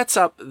this sets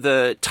up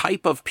the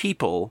type of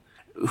people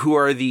who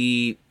are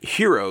the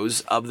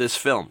heroes of this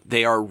film.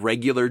 They are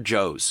regular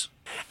Joes.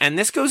 And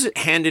this goes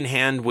hand in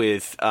hand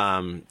with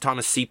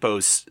Thomas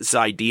Sipos'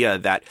 idea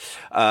that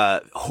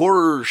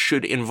horror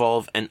should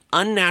involve an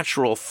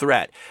unnatural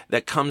threat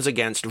that comes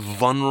against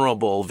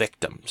vulnerable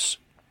victims.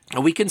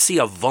 And we can see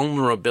a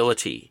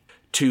vulnerability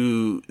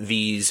to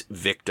these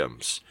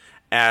victims.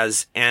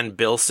 As Ann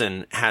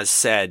Bilson has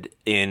said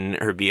in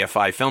her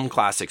BFI Film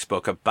Classics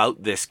book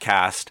about this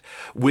cast,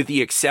 with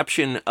the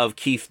exception of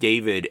Keith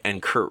David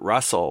and Kurt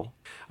Russell,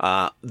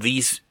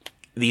 these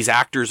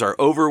actors are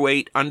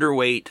overweight,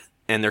 underweight,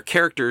 and their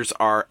characters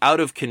are out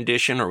of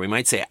condition, or we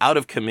might say out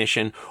of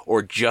commission,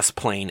 or just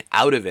plain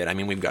out of it. I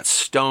mean, we've got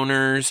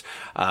stoners,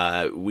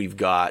 we've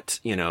got,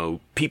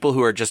 people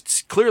who are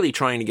just clearly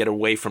trying to get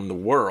away from the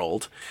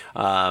world.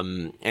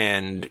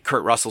 And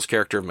Kurt Russell's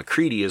character of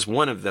MacReady is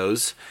one of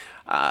those.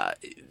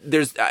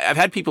 I've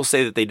had people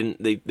say that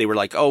they were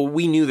like, oh,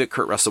 we knew that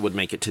Kurt Russell would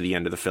make it to the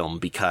end of the film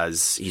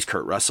because he's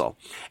Kurt Russell.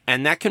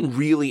 And that can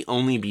really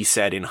only be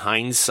said in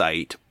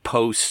hindsight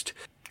post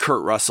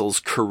Kurt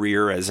Russell's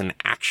career as an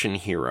action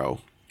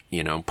hero,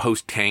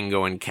 post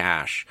Tango and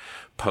Cash,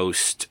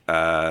 post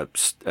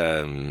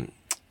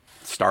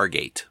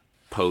Stargate,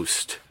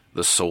 post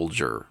The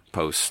Soldier,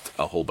 post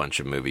a whole bunch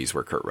of movies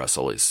where Kurt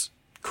Russell is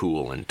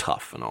cool and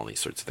tough and all these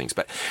sorts of things.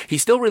 But he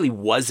still really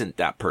wasn't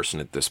that person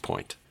at this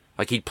point.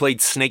 Like, he played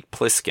Snake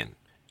Plissken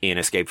in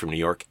Escape from New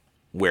York,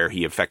 where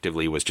he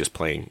effectively was just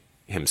playing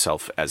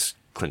himself as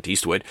Clint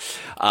Eastwood.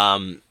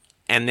 And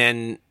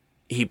then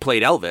he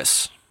played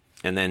Elvis,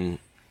 and then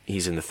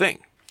he's in The Thing.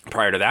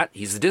 Prior to that,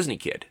 he's the Disney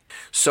kid.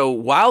 So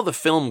while the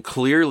film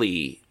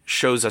clearly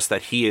shows us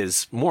that he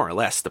is more or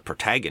less the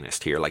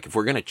protagonist here, like if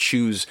we're going to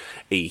choose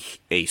a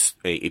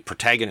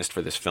protagonist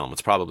for this film,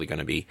 it's probably going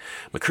to be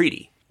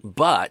MacReady.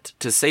 But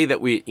to say that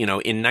in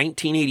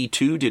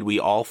 1982, did we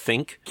all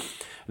think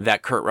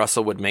that Kurt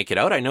Russell would make it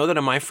out? I know that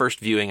in my first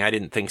viewing, I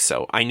didn't think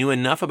so. I knew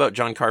enough about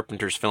John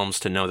Carpenter's films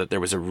to know that there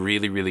was a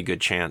really, really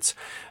good chance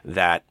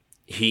that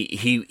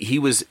he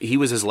was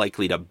as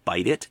likely to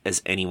bite it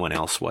as anyone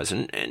else was.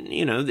 And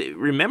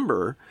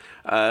remember,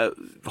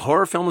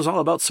 horror film is all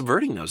about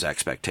subverting those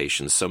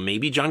expectations. So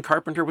maybe John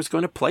Carpenter was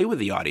going to play with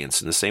the audience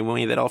in the same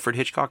way that Alfred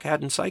Hitchcock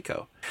had in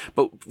Psycho.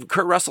 But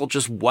Kurt Russell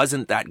just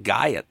wasn't that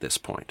guy at this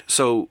point.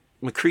 So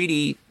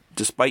MacReady,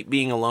 despite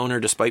being a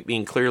loner, despite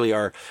being clearly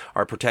our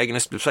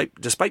protagonist,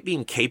 despite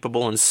being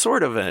capable and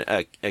sort of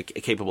a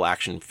capable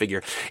action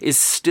figure, is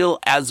still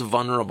as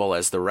vulnerable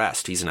as the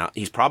rest.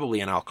 He's probably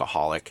an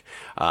alcoholic.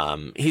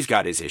 He's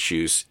got his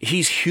issues.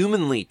 He's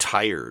humanly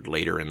tired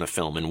later in the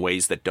film in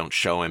ways that don't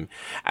show him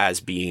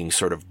as being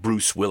sort of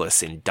Bruce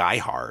Willis in Die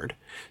Hard.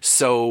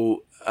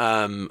 So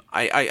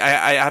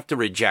I have to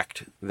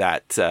reject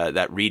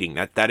that reading.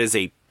 That is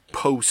a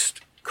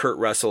post Kurt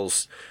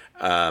Russell's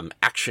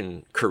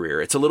action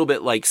career. It's a little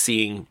bit like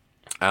seeing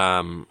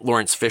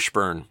Lawrence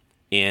Fishburne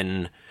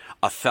in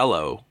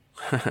Othello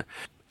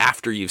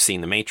after you've seen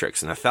The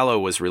Matrix. And Othello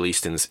was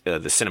released in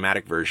the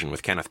cinematic version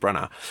with Kenneth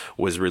Branagh,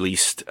 was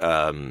released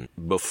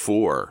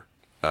before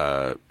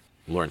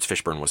Lawrence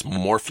Fishburne was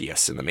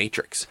Morpheus in The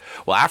Matrix.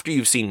 Well, after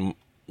you've seen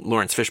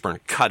Lawrence Fishburne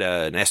cut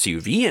an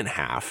SUV in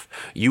half,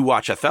 you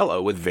watch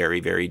Othello with very,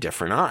 very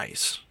different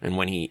eyes. And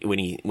when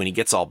he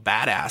gets all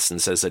badass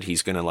and says that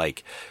he's going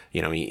to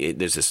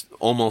there's this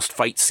almost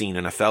fight scene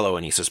in Othello,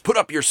 and he says, "Put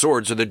up your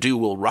swords or the dew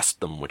will rust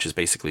them," which is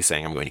basically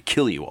saying, "I'm going to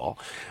kill you all."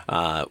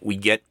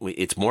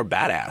 It's more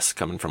badass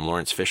coming from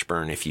Lawrence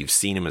Fishburne if you've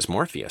seen him as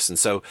Morpheus. And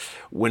so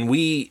when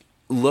we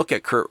look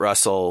at Kurt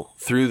Russell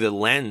through the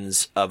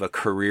lens of a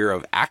career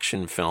of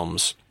action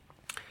films,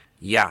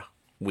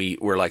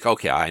 we're like,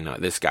 okay, I know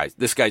this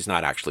guy's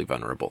not actually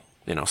vulnerable,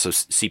 so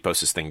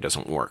Sipos's thing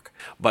doesn't work.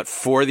 But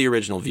for the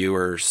original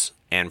viewers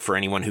and for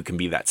anyone who can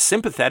be that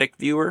sympathetic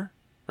viewer,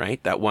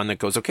 right, that one that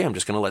goes, okay, I'm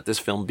just going to let this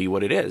film be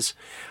what it is,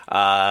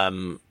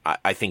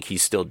 I think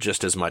he's still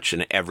just as much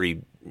an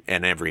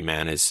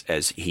everyman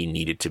as he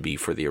needed to be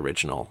for the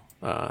original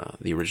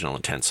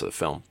intents of the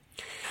film.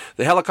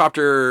 The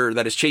helicopter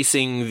that is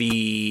chasing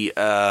the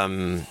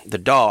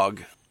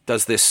dog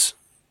does this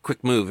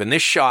quick move, and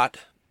this shot,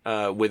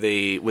 with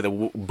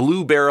a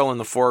blue barrel in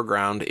the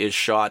foreground, is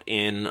shot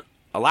in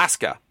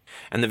Alaska.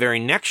 And the very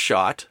next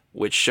shot,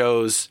 which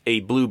shows a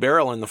blue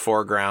barrel in the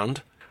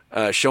foreground,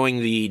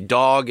 showing the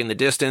dog in the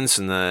distance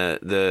and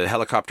the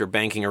helicopter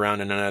banking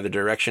around in another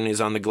direction,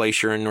 is on the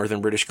glacier in northern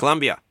British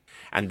Columbia.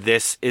 And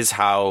this is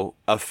how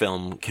a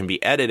film can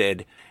be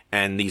edited.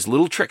 And these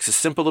little tricks, a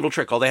simple little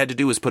trick, all they had to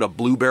do was put a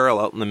blue barrel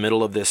out in the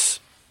middle of this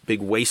big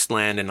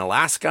wasteland in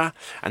Alaska,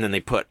 and then they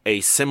put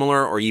a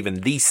similar or even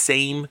the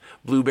same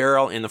blue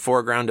barrel in the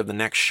foreground of the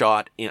next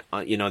shot,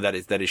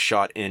 that is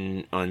shot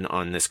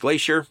on this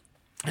glacier,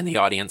 and the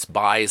audience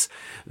buys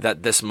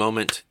that this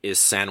moment is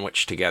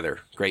sandwiched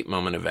together. Great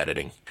moment of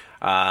editing.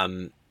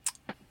 And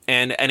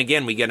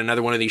again, we get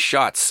another one of these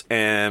shots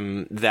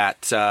that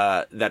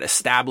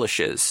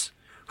establishes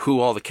who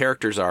all the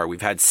characters are.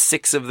 We've had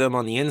 6 of them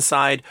on the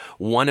inside.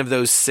 One of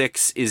those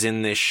 6 is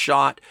in this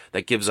shot.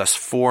 That gives us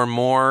 4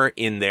 more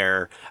in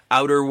their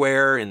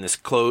outerwear, in this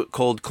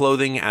cold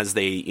clothing, as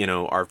they,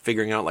 are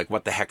figuring out like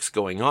what the heck's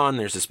going on.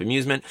 There's this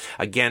bemusement.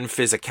 Again,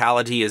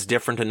 physicality is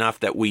different enough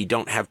that we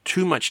don't have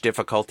too much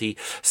difficulty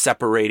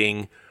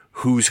separating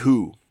who's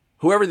who.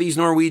 Whoever these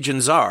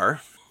Norwegians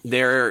are,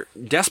 they're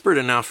desperate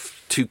enough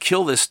to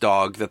kill this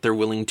dog that they're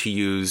willing to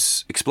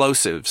use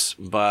explosives,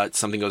 but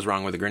something goes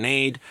wrong with a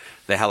grenade.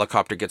 The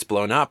helicopter gets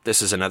blown up.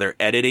 This is another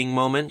editing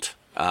moment.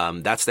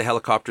 That's the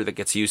helicopter that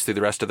gets used through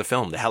the rest of the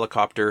film. The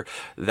helicopter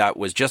that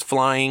was just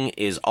flying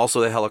is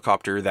also the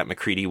helicopter that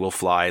MacReady will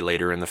fly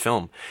later in the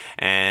film.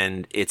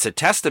 And it's a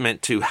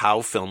testament to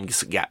how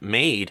films get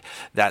made,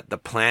 that the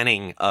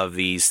planning of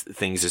these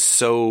things is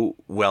so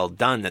well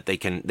done that they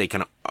can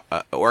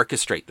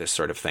orchestrate this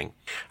sort of thing.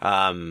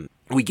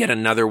 We get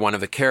another one of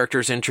the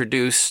characters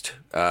introduced.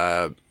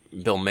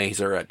 Bill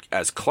Mazer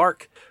as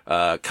Clark,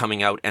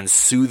 coming out and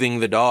soothing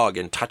the dog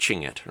and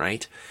touching it,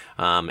 right?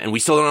 And we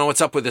still don't know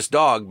what's up with this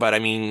dog, but I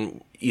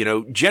mean,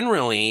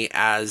 generally,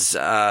 as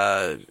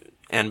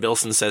Ann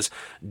Bilson says,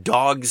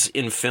 dogs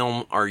in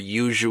film are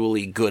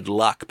usually good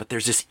luck, but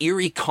there's this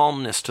eerie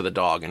calmness to the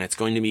dog, and it's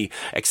going to be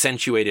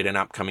accentuated in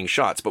upcoming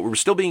shots. But we're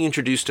still being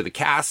introduced to the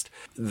cast.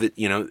 That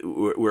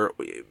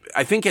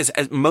I think as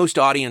most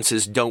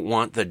audiences don't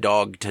want the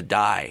dog to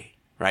die,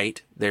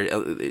 right?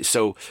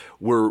 So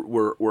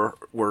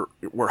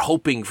we're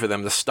hoping for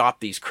them to stop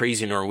these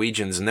crazy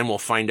Norwegians, and then we'll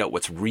find out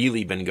what's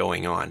really been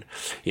going on,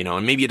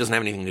 and maybe it doesn't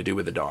have anything to do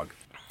with the dog.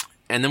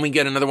 And then we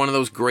get another one of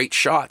those great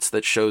shots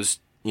that shows,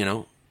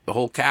 the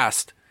whole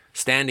cast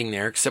standing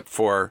there, except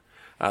for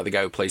the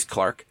guy who plays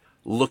Clark,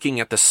 looking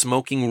at the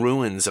smoking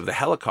ruins of the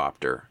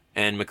helicopter.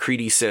 And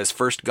MacReady says,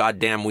 "First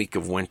goddamn week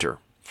of winter."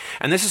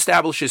 And this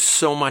establishes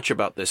so much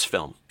about this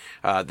film.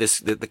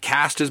 The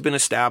cast has been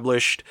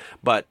established,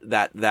 but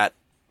that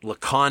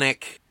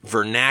laconic,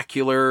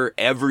 vernacular,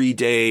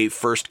 everyday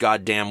first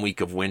goddamn week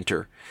of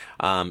winter.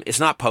 It's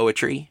not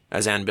poetry,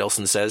 as Ann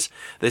Bilson says.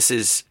 This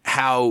is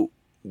how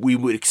we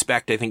would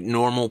expect, I think,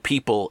 normal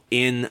people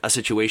in a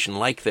situation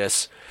like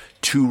this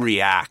to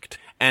react.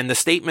 And the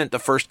statement, "the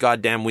first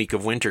goddamn week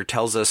of winter,"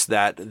 tells us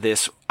that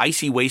this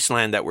icy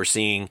wasteland that we're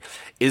seeing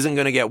isn't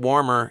going to get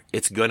warmer,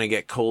 it's going to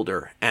get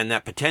colder. And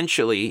that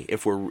potentially,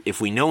 if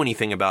we know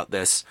anything about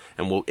this,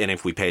 and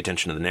if we pay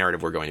attention to the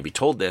narrative, we're going to be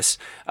told this,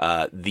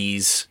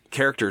 these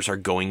characters are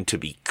going to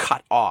be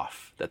cut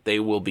off, that they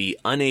will be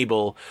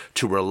unable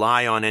to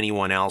rely on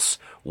anyone else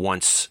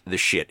once the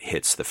shit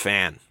hits the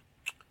fan.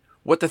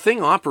 What the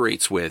thing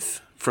operates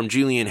with from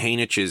Julian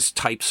Haynich's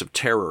Types of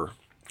Terror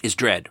is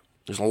dread.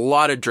 There's a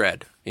lot of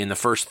dread in the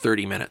first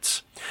 30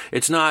 minutes.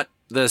 It's not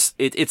this.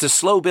 It's a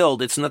slow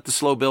build. It's not the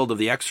slow build of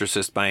The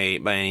Exorcist by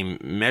any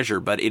measure,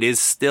 but it is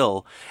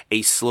still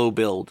a slow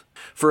build.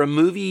 For a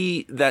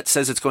movie that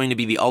says it's going to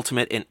be the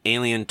ultimate in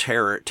alien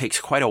terror, it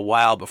takes quite a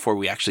while before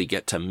we actually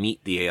get to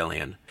meet the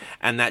alien.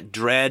 And that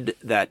dread,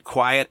 that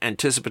quiet,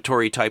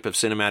 anticipatory type of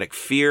cinematic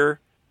fear,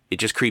 it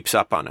just creeps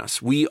up on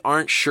us. We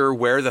aren't sure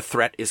where the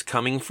threat is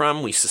coming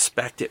from. We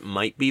suspect it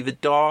might be the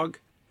dog,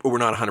 but we're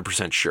not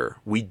 100% sure.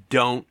 We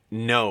don't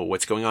know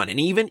what's going on.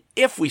 And even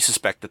if we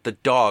suspect that the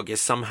dog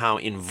is somehow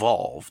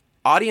involved,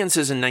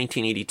 audiences in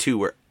 1982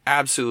 were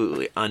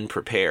absolutely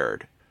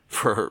unprepared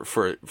for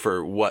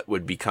what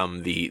would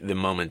become the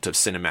moment of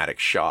cinematic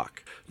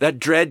shock.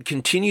 That dread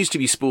continues to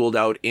be spooled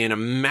out in a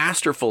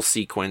masterful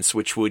sequence,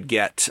 which would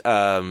get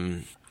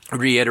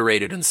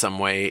reiterated in some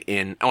way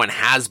and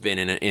has been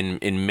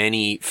in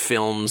many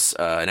films,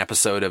 an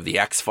episode of The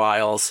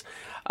X-Files,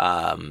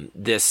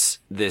 this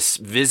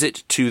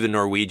visit to the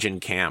Norwegian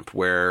camp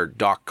where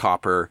Doc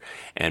Copper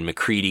and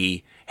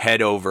MacReady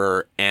head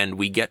over, and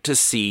we get to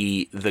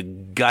see the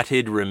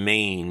gutted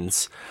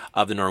remains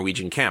of the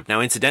Norwegian camp.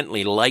 Now,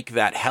 incidentally, like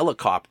that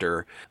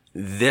helicopter,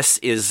 this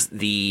is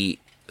the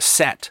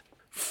set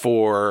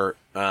for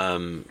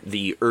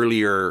the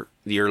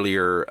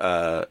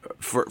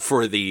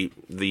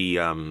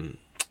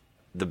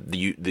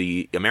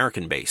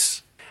American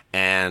base,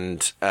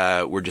 and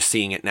we're just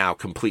seeing it now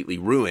completely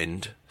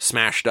ruined,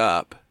 smashed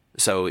up.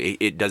 So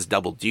it does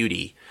double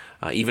duty.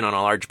 Even on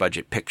a large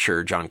budget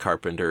picture, John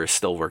Carpenter is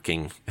still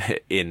working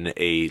in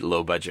a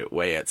low budget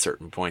way at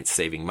certain points,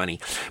 saving money.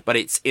 But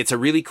it's a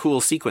really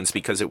cool sequence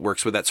because it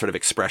works with that sort of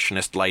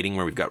expressionist lighting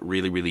where we've got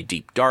really, really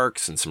deep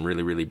darks and some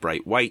really, really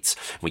bright whites.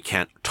 We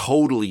can't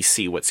totally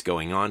see what's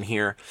going on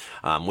here,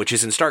 which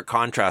is in stark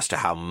contrast to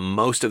how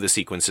most of the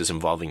sequences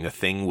involving the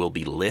thing will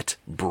be lit,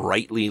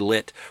 brightly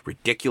lit,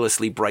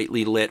 ridiculously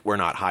brightly lit. We're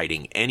not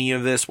hiding any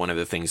of this. One of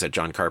the things that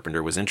John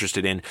Carpenter was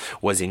interested in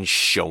was in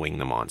showing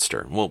the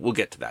monster. We'll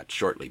get to that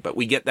shortly, but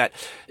we get that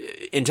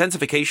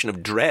intensification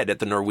of dread at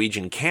the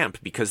Norwegian camp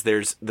because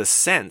there's this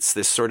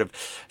sort of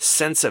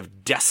sense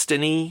of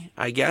destiny,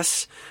 I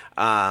guess,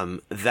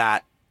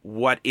 that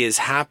what is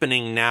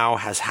happening now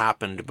has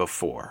happened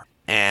before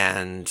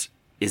and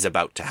is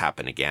about to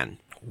happen again.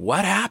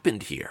 What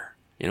happened here?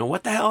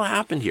 What the hell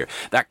happened here?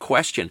 That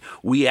question,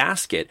 we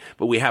ask it,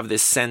 but we have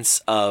this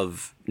sense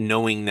of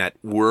knowing that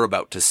we're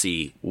about to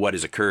see what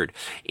has occurred.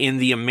 In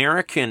the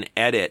American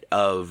edit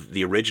of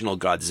the original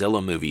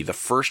Godzilla movie, the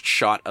first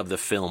shot of the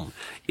film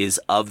is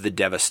of the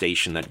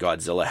devastation that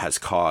Godzilla has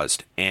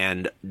caused.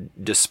 And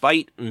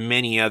despite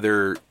many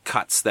other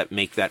cuts that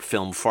make that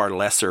film far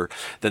lesser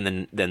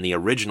than the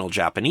original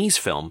Japanese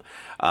film,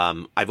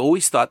 I've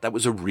always thought that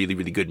was a really,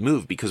 really good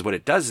move because what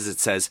it does is it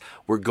says,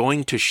 we're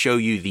going to show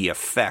you the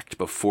effect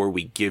before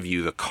we give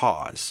you the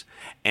cause.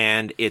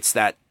 And it's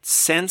that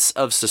sense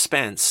of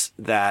suspense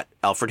that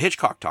Alfred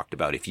Hitchcock talked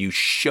about. If you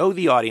show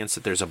the audience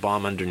that there's a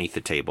bomb underneath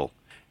the table,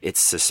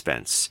 it's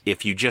suspense.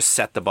 If you just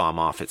set the bomb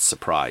off, it's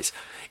surprise.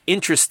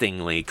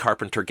 Interestingly,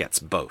 Carpenter gets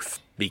both.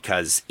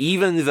 Because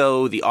even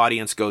though the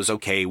audience goes,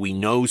 okay, we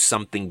know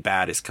something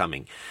bad is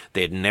coming,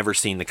 they had never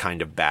seen the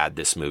kind of bad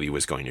this movie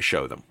was going to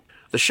show them.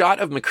 The shot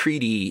of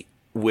MacReady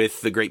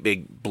with the great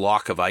big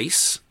block of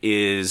ice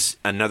is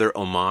another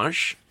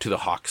homage to the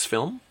Hawks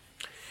film.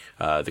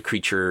 The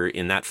creature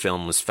in that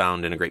film was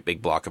found in a great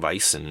big block of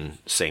ice, and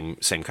same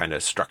kind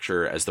of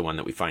structure as the one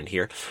that we find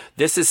here.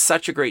 This is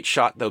such a great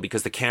shot, though,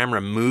 because the camera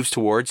moves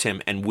towards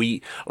him, and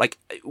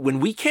when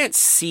we can't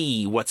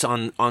see what's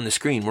on the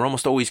screen, we're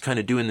almost always kind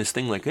of doing this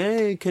thing like,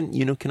 hey,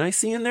 can I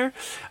see in there?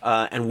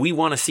 And we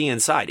want to see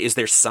inside. Is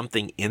there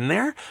something in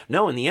there?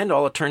 No, in the end,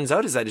 all it turns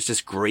out is that it's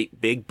this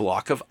great big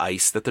block of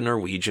ice that the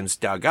Norwegians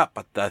dug up,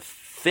 but the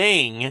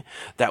thing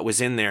that was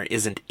in there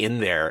isn't in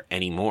there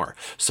anymore.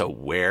 So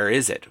where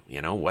is it?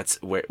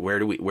 Where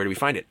do we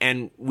find it?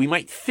 And we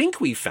might think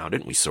we found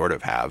it, and we sort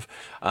of have,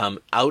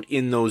 out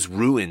in those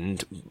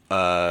ruined,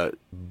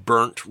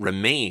 burnt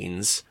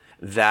remains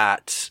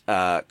that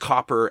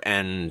Copper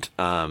and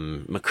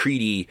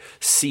Macready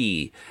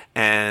see,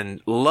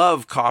 and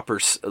love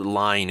Copper's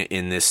line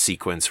in this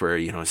sequence where,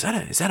 is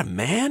that a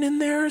man in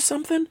there or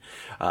something?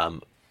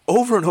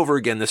 Over and over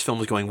again, this film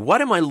is going,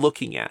 what am I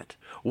looking at?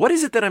 What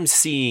is it that I'm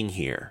seeing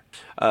here?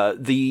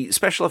 The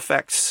special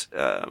effects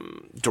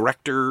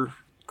director,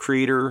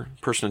 creator,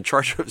 person in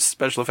charge of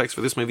special effects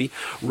for this movie,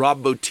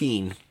 Rob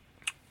Bottin,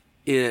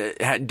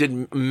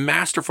 did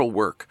masterful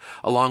work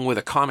along with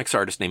a comics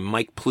artist named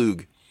Mike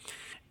Ploog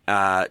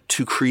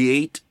to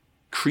create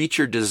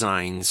creature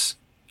designs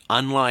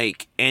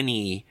unlike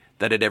any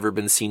that had ever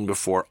been seen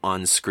before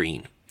on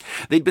screen.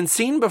 They'd been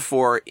seen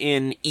before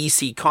in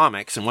EC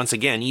Comics, and once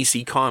again,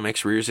 EC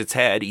Comics rears its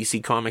head.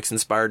 EC Comics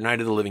inspired Night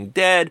of the Living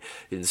Dead,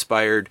 it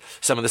inspired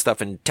some of the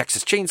stuff in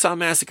Texas Chainsaw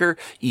Massacre.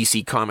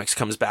 EC Comics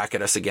comes back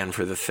at us again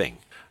for The Thing.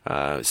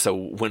 So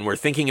when we're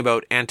thinking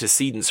about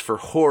antecedents for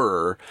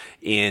horror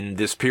in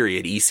this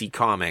period, EC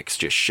Comics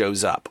just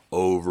shows up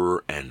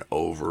over and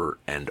over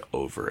and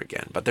over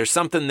again. But there's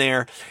something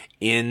there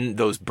in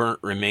those burnt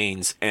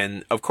remains,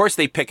 and of course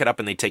they pick it up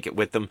and they take it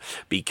with them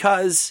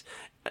because,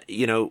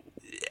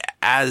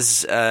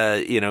 as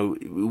and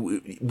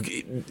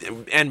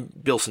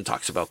Bilson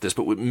talks about this,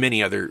 but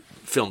many other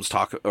films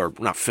talk, or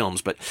not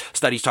films, but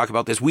studies talk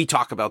about this. We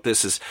talk about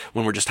this as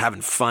when we're just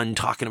having fun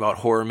talking about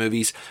horror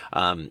movies.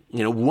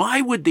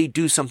 Why would they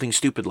do something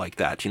stupid like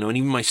that? And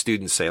even my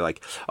students say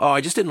like, oh, I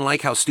just didn't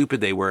like how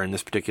stupid they were in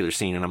this particular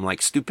scene. And I'm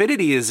like,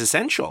 stupidity is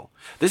essential.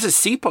 This is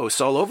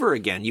CPOS all over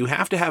again. You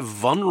have to have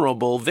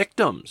vulnerable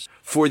victims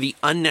for the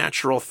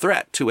unnatural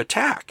threat to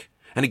attack.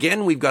 And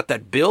again, we've got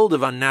that build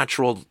of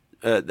unnatural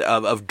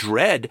of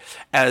dread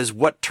as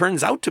what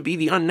turns out to be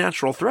the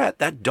unnatural threat.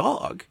 That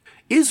dog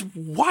is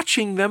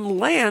watching them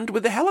land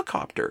with the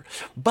helicopter.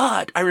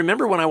 But I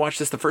remember when I watched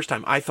this the first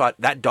time, I thought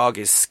that dog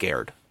is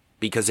scared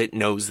because it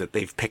knows that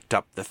they've picked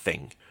up the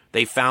thing.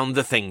 They found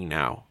the thing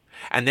now.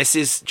 And this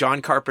is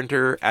John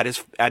Carpenter at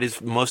his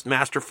most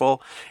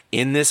masterful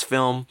in this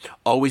film,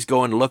 always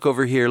going, look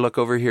over here, look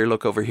over here,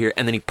 look over here.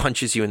 And then he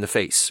punches you in the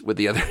face with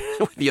the other,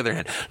 with the other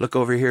hand. Look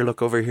over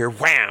here,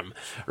 wham,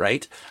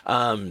 right?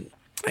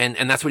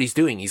 And that's what he's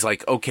doing. He's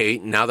like, okay,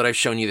 now that I've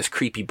shown you this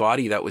creepy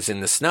body that was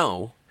in the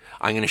snow,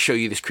 I'm going to show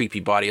you this creepy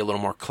body a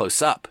little more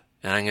close up.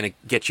 And I'm going to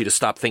get you to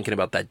stop thinking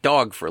about that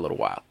dog for a little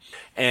while.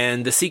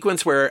 And the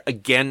sequence where,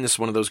 again, this is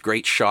one of those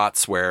great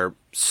shots where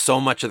so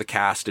much of the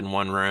cast in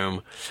one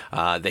room,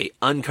 they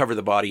uncover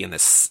the body and the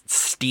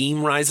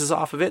steam rises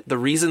off of it. The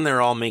reason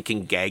they're all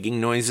making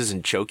gagging noises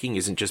and choking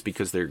isn't just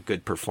because they're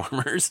good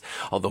performers,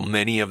 although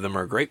many of them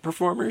are great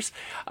performers.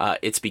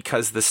 It's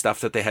because the stuff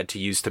that they had to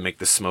use to make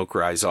the smoke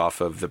rise off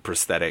of the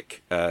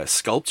prosthetic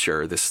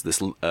sculpture,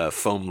 this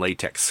foam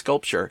latex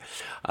sculpture,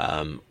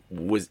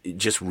 it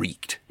just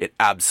reeked. It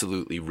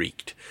absolutely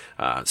reeked.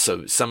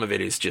 So some of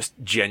it is just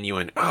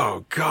genuine,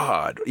 oh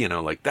God,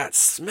 like that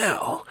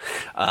smell.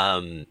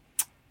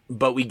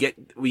 But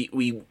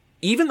we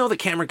even though the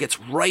camera gets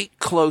right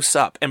close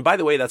up, and by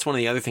the way, that's one of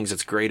the other things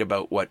that's great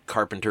about what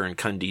Carpenter and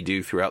Cundy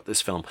do throughout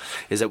this film,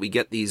 is that we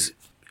get these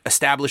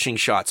establishing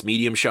shots,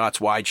 medium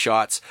shots, wide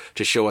shots,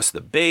 to show us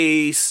the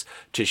base,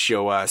 to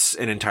show us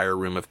an entire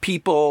room of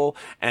people,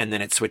 and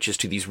then it switches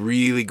to these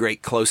really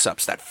great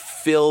close-ups that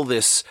fill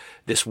this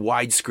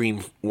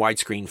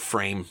widescreen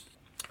frame,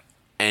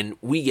 and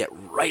we get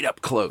right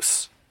up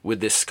close with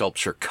this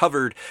sculpture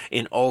covered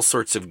in all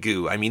sorts of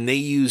goo. I mean, they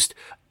used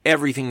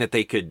everything that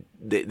they could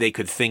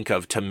think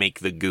of to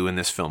make the goo in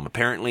this film.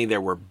 Apparently, there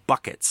were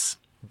buckets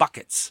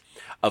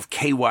of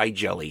KY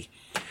jelly.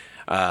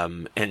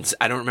 And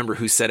I don't remember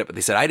who said it, but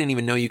they said, I didn't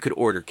even know you could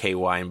order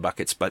KY in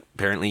buckets, but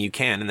apparently you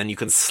can. And then you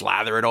can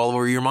slather it all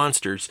over your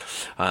monsters,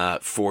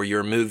 for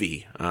your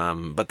movie.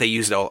 But they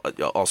used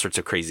all sorts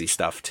of crazy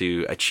stuff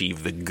to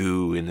achieve the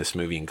goo in this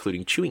movie,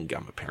 including chewing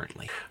gum,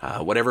 apparently.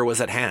 Whatever was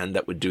at hand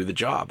that would do the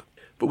job.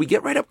 But we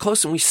get right up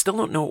close and we still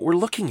don't know what we're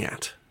looking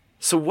at.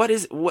 So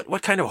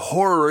what kind of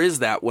horror is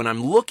that when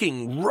I'm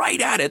looking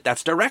right at it?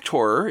 That's direct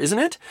horror, isn't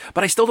it?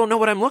 But I still don't know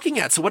what I'm looking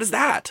at. So what is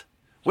that?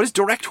 What is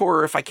direct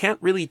horror if I can't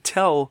really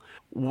tell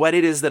what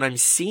it is that I'm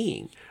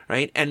seeing,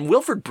 right? And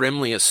Wilford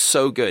Brimley is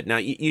so good. Now,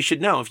 you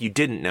should know, if you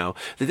didn't know,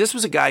 that this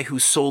was a guy who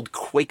sold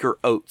Quaker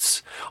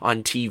Oats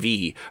on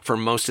TV for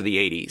most of the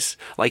 80s.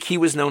 Like, he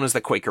was known as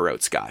the Quaker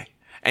Oats guy.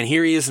 And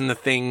here he is in The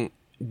Thing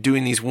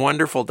doing these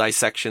wonderful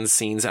dissection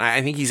scenes. And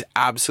I think he's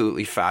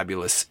absolutely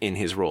fabulous in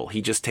his role.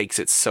 He just takes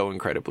it so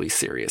incredibly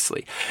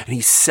seriously. And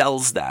he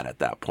sells that at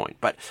that point.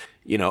 But,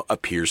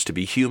 appears to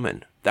be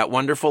human. That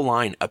wonderful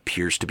line,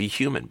 appears to be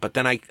human. But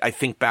then I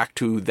think back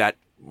to that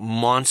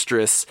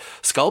monstrous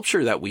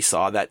sculpture that we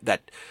saw,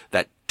 that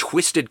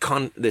twisted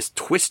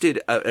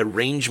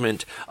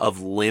arrangement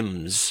of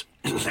limbs.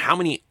 How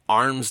many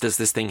arms does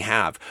this thing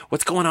have?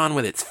 What's going on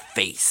with its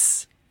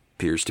face?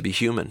 Appears to be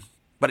human,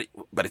 but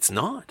it's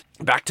not.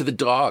 Back to the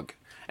dog.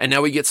 And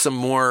now we get some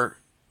more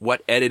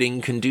what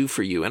editing can do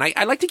for you. And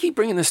I like to keep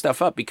bringing this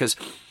stuff up because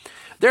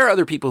there are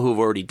other people who have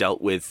already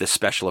dealt with the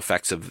special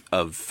effects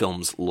of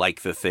films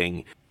like The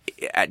Thing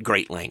at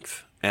great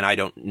length. And I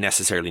don't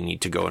necessarily need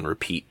to go and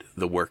repeat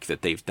the work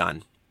that they've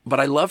done. But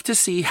I love to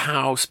see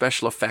how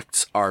special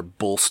effects are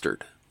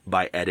bolstered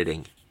by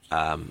editing.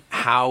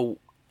 How,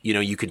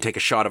 you can take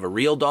a shot of a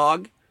real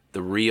dog,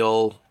 the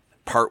real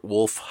part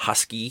wolf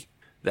husky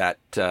that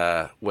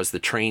was the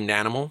trained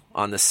animal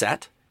on the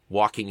set,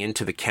 walking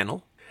into the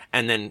kennel,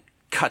 and then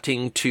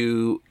cutting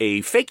to a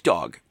fake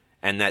dog.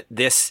 And that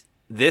this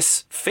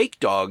fake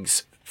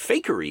dog's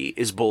fakery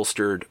is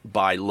bolstered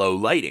by low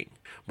lighting,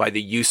 by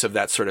the use of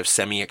that sort of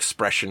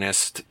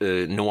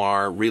semi-expressionist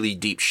noir, really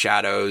deep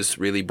shadows,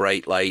 really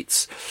bright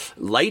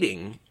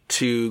lighting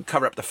to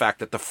cover up the fact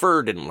that the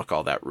fur didn't look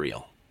all that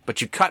real.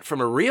 But you cut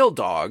from a real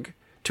dog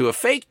to a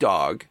fake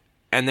dog,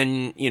 and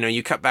then,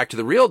 you cut back to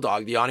the real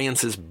dog, the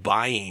audience is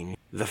buying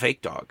the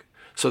fake dog.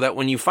 So that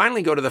when you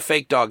finally go to the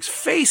fake dog's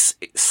face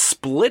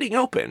splitting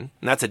open,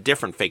 and that's a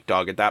different fake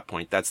dog at that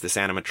point, that's this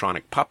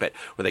animatronic puppet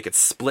where they could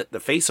split the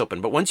face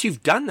open. But once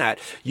you've done that,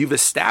 you've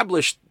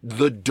established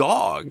the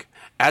dog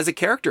as a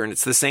character. And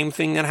it's the same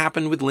thing that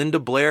happened with Linda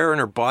Blair and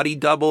her body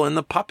double and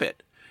the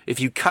puppet. If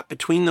you cut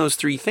between those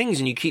three things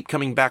and you keep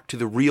coming back to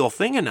the real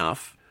thing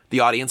enough, the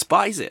audience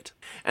buys it.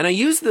 And I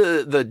use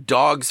the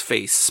dog's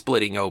face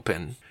splitting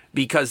open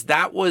because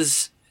that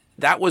was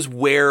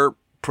where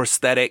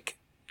prosthetic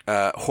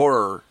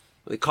horror,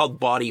 they called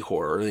body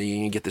horror.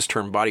 You can get this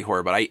term body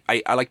horror, but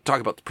I like to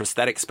talk about the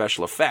prosthetic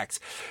special effects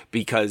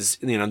because,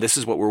 this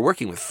is what we're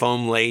working with.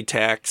 Foam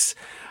latex,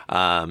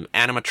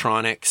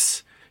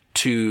 animatronics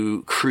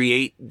to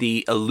create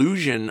the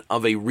illusion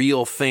of a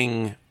real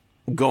thing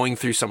going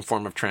through some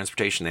form of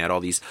transportation. They had all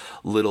these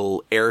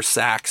little air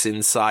sacs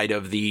inside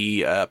of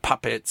the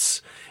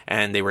puppets,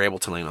 and they were able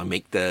to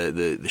make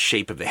the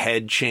shape of the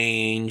head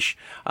change.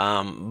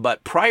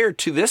 But prior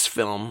to this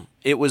film,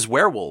 it was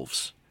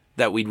werewolves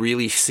that we'd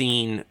really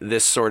seen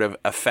this sort of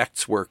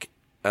effects work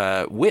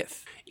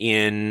with.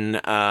 In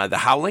The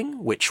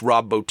Howling, which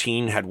Rob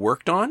Bottin had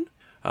worked on,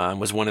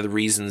 was one of the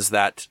reasons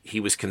that he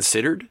was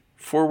considered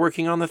for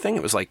working on The Thing.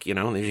 It was like,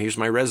 here's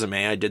my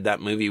resume. I did that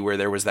movie where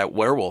there was that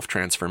werewolf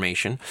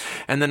transformation.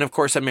 And then, of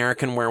course,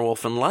 American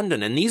Werewolf in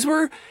London. And these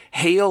were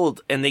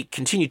hailed, and they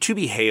continue to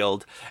be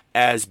hailed,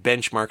 as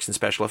benchmarks in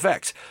special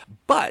effects.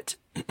 But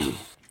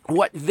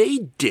what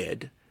they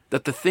did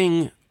that The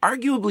Thing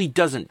arguably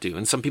doesn't do,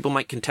 and some people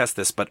might contest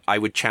this, but I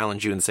would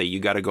challenge you and say you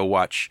got to go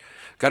watch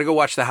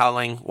The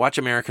Howling, watch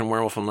American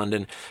Werewolf in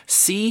London,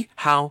 see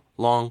how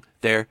long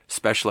their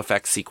special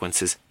effects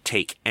sequences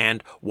take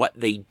and what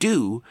they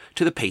do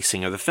to the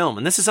pacing of the film.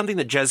 And this is something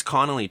that Jez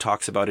Connolly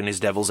talks about in his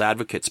Devil's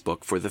Advocates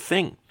book for The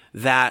Thing,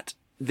 that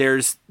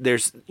there's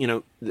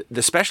the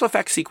special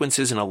effects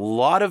sequences in a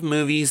lot of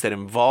movies that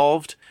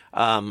involved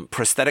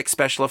prosthetic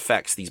special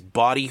effects, these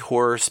body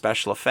horror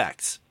special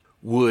effects,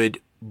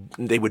 would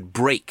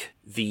break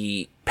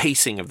the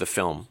pacing of the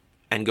film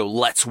and go,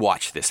 let's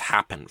watch this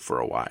happen for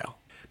a while.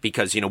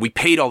 Because, we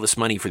paid all this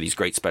money for these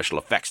great special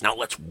effects. Now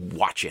let's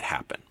watch it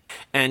happen.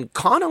 And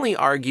Connolly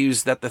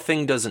argues that The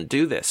Thing doesn't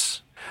do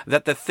this.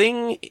 That The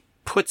Thing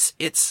puts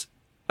its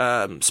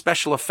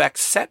special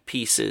effects set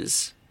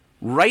pieces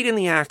right in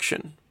the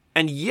action.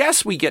 And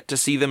yes, we get to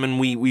see them and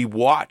we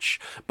watch,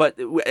 but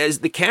as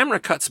the camera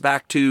cuts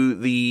back to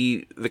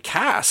the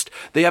cast,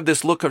 they have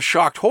this look of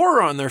shocked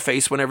horror on their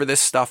face whenever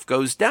this stuff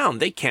goes down.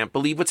 They can't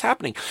believe what's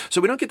happening.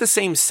 So we don't get the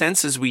same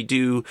sense as we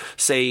do,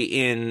 say,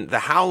 in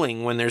The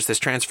Howling, when there's this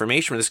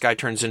transformation where this guy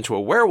turns into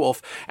a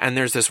werewolf and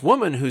there's this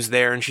woman who's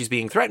there and she's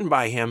being threatened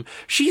by him.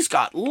 She's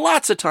got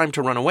lots of time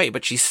to run away,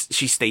 but she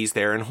stays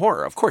there in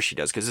horror. Of course she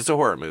does, because it's a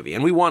horror movie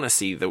and we want to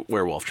see the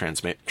werewolf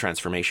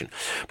transformation.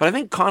 But I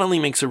think Connolly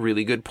makes a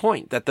really good point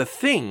that The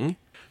Thing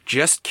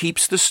just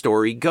keeps the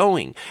story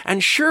going.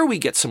 And sure, we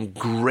get some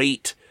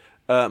great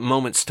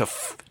moments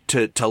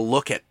to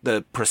look at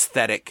the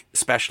prosthetic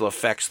special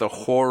effects, the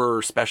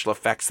horror special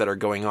effects that are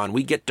going on.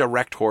 We get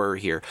direct horror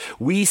here.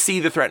 We see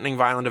the threatening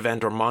violent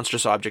event or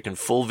monstrous object in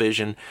full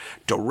vision,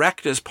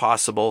 direct as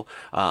possible.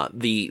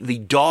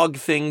 The dog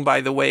thing,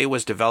 by the way,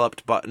 was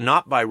developed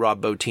not by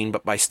Rob Bottin,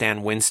 but by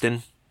Stan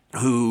Winston,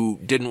 who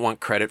didn't want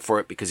credit for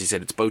it because he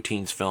said it's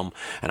Bottin's film,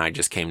 and I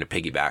just came to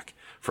piggyback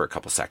for a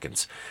couple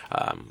seconds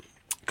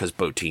because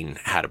Bottin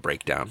had a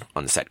breakdown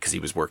on the set because he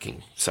was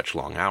working such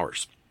long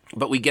hours.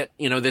 But we get,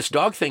 this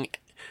dog thing.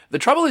 The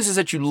trouble is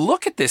that you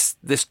look at this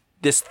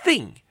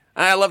thing,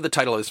 I love the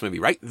title of this movie,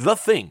 right? The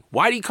Thing.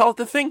 Why do you call it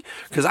The Thing?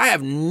 Because I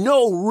have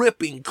no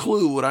ripping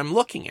clue what I'm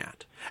looking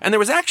at. And there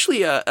was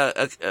actually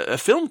a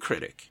film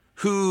critic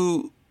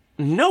who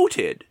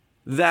noted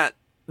that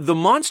the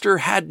monster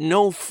had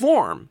no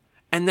form,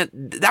 and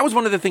that was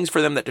one of the things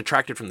for them that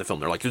detracted from the film.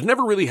 They're like, it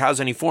never really has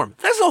any form.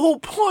 That's the whole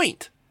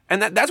point.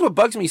 And that's what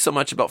bugs me so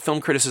much about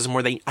film criticism,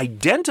 where they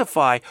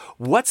identify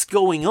what's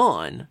going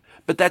on,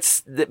 but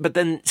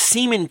then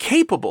seem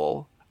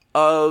incapable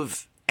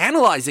of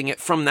analyzing it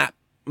from that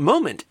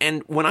moment.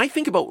 And when I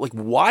think about, like,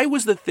 why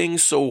was the thing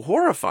so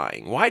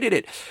horrifying? Why did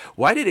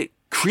it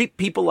creep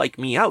people like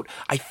me out?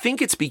 I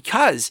think it's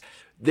because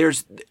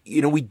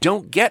we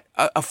don't get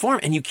a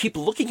form, and you keep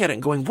looking at it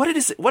and going, what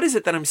is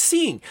it that I'm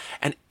seeing?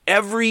 And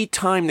every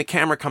time the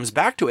camera comes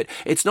back to it,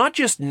 it's not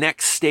just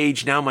next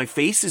stage, now my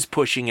face is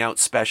pushing out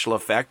special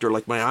effect, or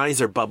like my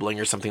eyes are bubbling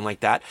or something like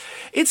that.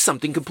 It's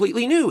something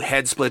completely new.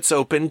 Head splits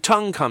open,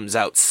 tongue comes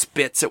out,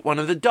 spits at one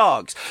of the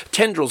dogs.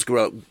 Tendrils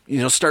grow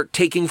out, start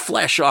taking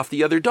flesh off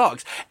the other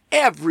dogs.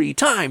 Every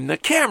time the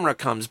camera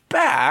comes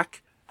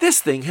back, this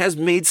thing has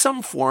made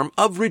some form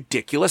of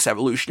ridiculous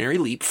evolutionary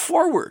leap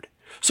forward.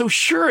 So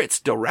sure, it's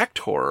direct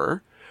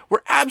horror.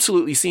 We're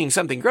absolutely seeing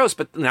something gross,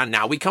 but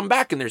now we come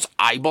back and there's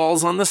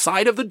eyeballs on the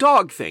side of the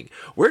dog thing.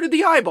 Where did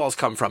the eyeballs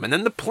come from? And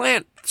then the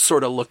plant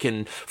sort of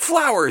looking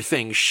flower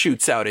thing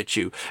shoots out at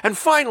you. And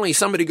finally,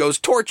 somebody goes,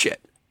 torch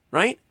it,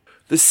 right?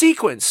 The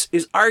sequence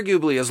is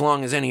arguably as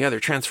long as any other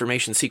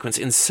transformation sequence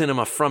in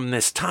cinema from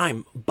this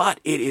time, but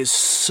it is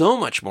so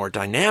much more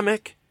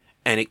dynamic,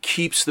 and it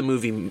keeps the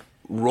movie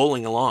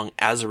rolling along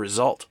as a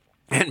result.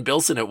 And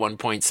Bilson at one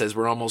point says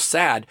we're almost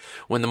sad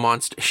when the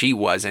monster, she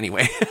was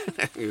anyway,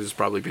 it was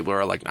probably people who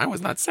are like, I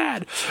was not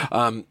sad.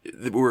 When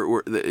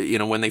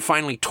they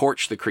finally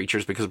torch the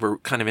creatures, because we're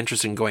kind of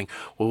interested in going,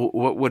 well,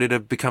 what would it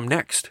have become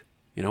next?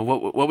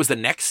 What was the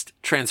next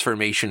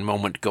transformation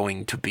moment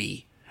going to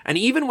be? And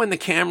even when the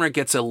camera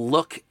gets a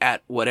look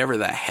at whatever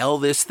the hell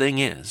this thing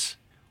is,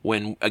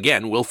 when,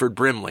 again, Wilford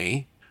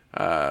Brimley,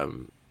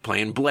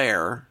 playing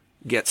Blair,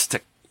 gets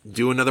to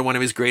do another one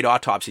of his great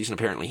autopsies, and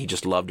apparently he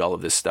just loved all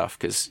of this stuff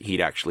because he'd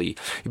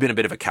been a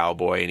bit of a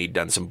cowboy, and he'd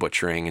done some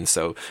butchering, and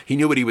so he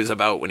knew what he was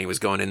about when he was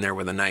going in there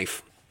with a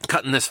knife,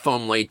 cutting this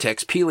foam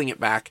latex, peeling it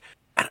back.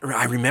 And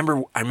I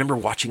remember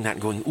watching that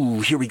and going,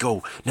 ooh, here we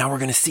go. Now we're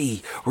gonna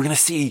see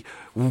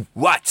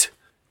what?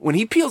 When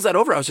he peels that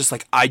over, I was just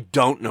like, I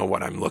don't know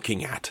what I'm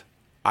looking at.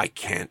 I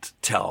can't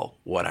tell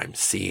what I'm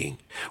seeing.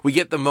 We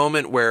get the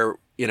moment where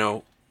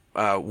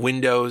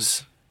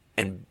Windows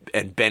and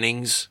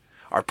Bennings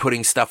are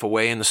putting stuff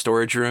away in the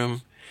storage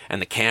room,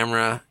 and the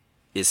camera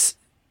is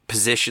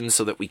positioned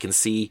so that we can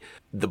see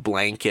the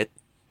blanket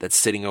that's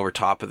sitting over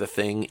top of the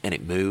thing, and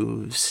it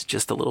moves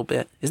just a little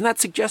bit. Isn't that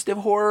suggestive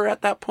horror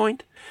at that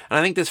point? And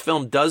I think this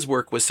film does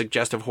work with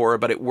suggestive horror,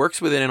 but it works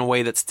with it in a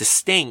way that's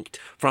distinct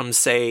from,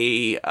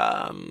 say,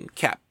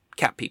 Cat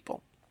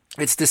People.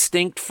 It's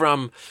distinct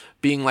from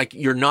being like,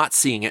 you're not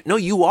seeing it. No,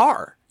 you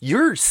are.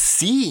 You're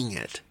seeing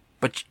it,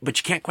 but you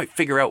can't quite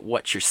figure out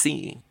what you're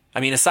seeing. I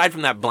mean, aside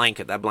from that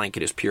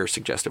blanket is pure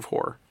suggestive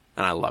horror,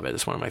 and I love it.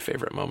 It's one of my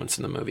favorite moments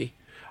in the movie.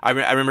 I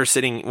remember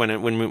sitting,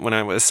 when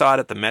I saw it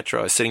at the Metro,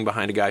 I was sitting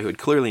behind a guy who had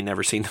clearly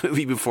never seen the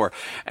movie before,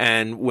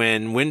 and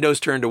when Windows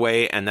turned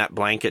away and that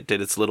blanket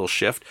did its little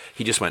shift,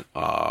 he just went,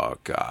 oh,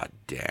 god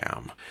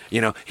damn.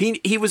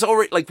 He was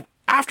already, like,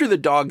 after the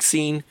dog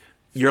scene,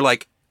 you're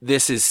like,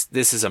 this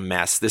is a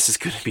mess. This is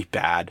going to be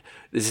bad.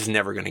 This is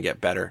never going to get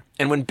better.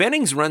 And when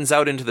Bennings runs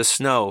out into the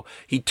snow,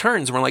 he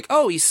turns and we're like,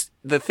 oh,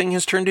 the thing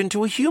has turned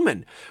into a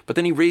human. But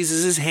then he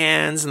raises his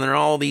hands and there are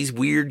all these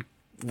weird,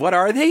 what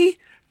are they?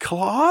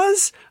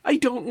 Claws? I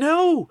don't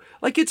know.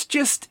 Like,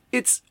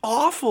 it's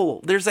awful.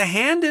 There's a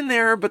hand in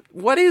there, but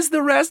what is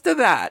the rest of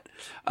that?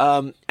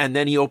 And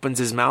then he opens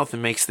his mouth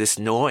and makes this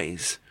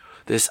noise,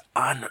 this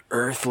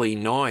unearthly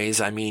noise.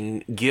 I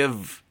mean,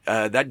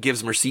 that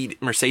gives Mercedes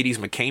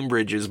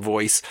McCambridge's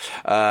voice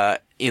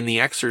in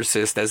The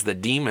Exorcist as the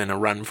demon a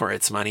run for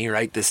its money,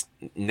 right?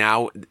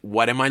 Now,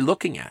 what am I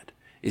looking at?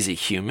 Is it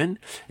human?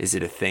 Is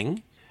it a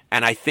thing?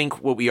 And I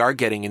think what we are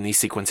getting in these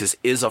sequences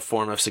is a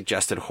form of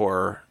suggested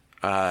horror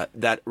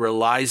that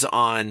relies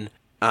on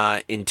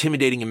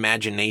intimidating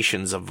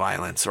imaginations of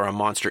violence or a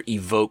monster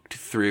evoked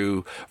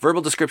through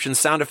verbal descriptions,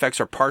 sound effects,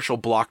 or partial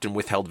blocked and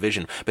withheld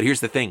vision. But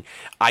here's the thing.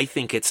 I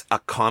think it's a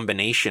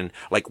combination.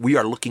 Like, we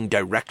are looking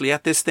directly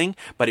at this thing,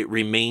 but it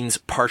remains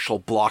partial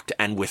blocked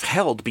and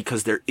withheld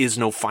because there is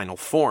no final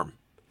form.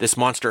 This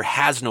monster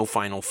has no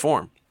final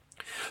form.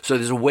 So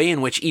there's a way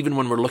in which even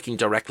when we're looking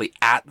directly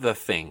at the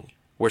thing,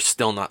 we're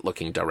still not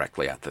looking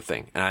directly at the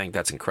thing. And I think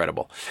that's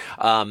incredible.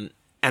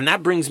 And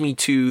that brings me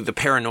to the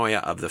paranoia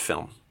of the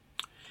film.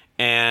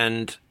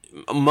 And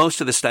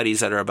most of the studies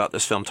that are about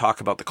this film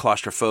talk about the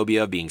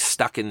claustrophobia of being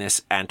stuck in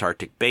this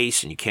Antarctic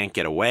base and you can't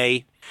get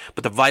away.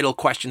 But the vital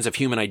questions of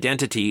human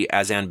identity,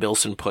 as Ann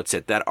Bilson puts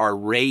it, that are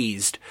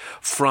raised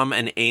from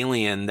an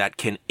alien that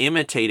can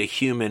imitate a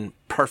human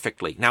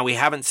perfectly. Now, we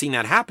haven't seen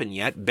that happen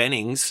yet.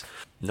 Bennings,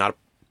 not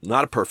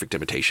a perfect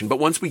imitation. But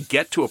once we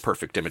get to a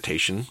perfect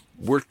imitation,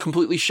 we're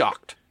completely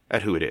shocked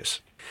at who it is.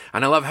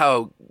 And I love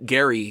how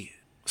Gary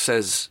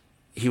says,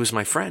 he was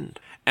my friend.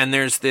 And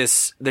there's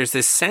this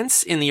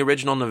sense in the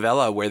original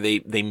novella where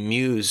they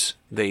muse,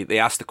 they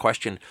ask the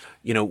question,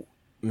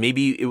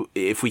 maybe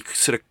if we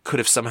could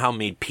have somehow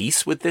made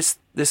peace with this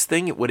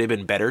thing, it would have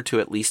been better to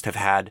at least have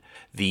had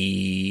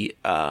the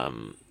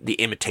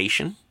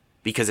imitation,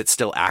 because it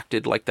still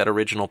acted like that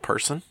original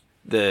person.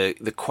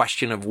 The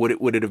question of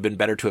would it have been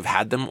better to have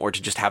had them or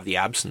to just have the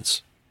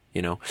absence,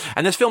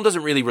 And this film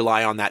doesn't really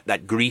rely on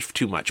that grief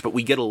too much, but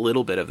we get a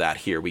little bit of that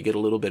here. We get a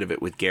little bit of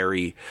it with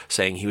Gary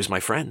saying he was my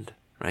friend,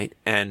 right?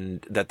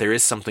 And that there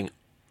is something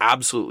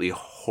absolutely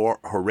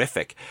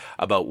horrific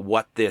about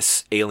what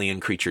this alien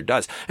creature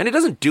does. And it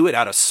doesn't do it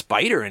out of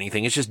spite or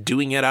anything. It's just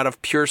doing it out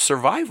of pure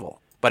survival.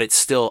 But it's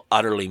still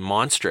utterly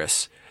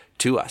monstrous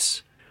to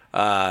us.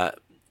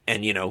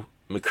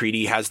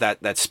 MacReady has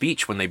that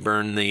speech when they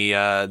burn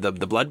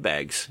the blood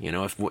bags.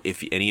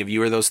 If any of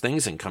you are those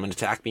things, then come and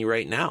attack me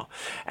right now.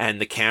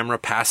 And the camera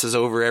passes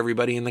over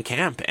everybody in the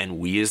camp, and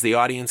we as the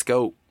audience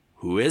go,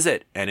 who is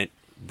it? And it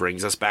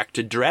brings us back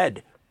to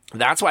dread.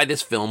 That's why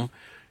this film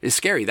is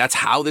scary. That's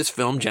how this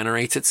film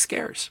generates its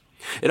scares.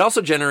 It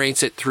also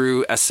generates it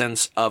through a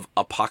sense of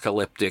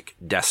apocalyptic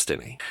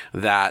destiny,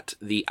 that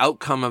the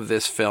outcome of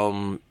this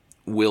film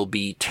will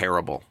be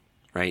terrible.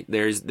 Right?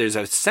 There's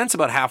a sense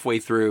about halfway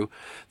through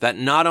that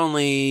not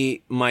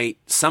only might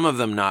some of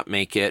them not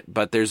make it,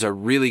 but there's a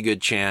really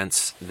good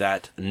chance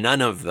that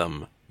none of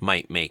them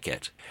might make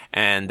it.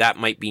 And that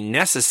might be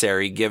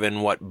necessary given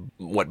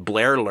what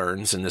Blair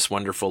learns in this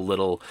wonderful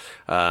little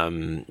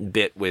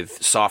bit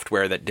with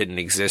software that didn't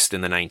exist in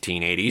the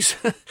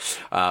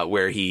 1980s,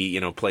 where he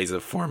plays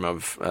a form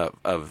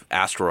of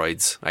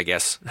asteroids, I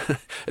guess.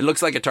 It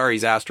looks like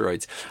Atari's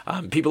Asteroids.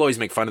 People always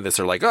make fun of this.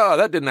 They're like, oh,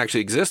 that didn't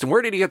actually exist. And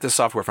where did he get this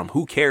software from?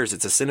 Who cares?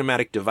 It's a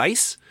cinematic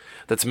device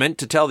that's meant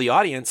to tell the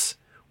audience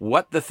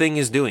what the thing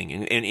is doing.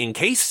 And in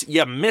case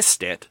you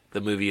missed it,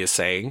 the movie is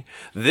saying,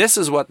 this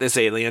is what this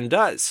alien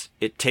does.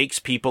 It takes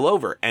people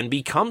over and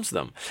becomes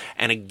them.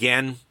 And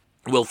again,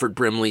 Wilford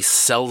Brimley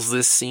sells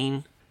this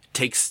scene,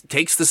 takes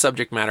the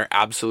subject matter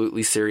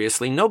absolutely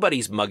seriously.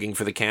 Nobody's mugging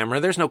for the camera.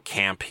 There's no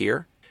camp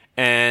here.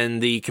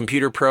 And the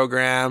computer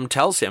program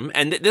tells him,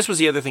 and this was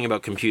the other thing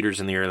about computers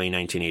in the early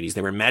 1980s.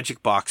 They were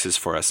magic boxes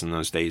for us in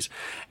those days.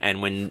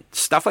 And when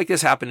stuff like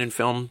this happened in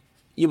film,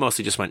 you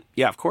mostly just went,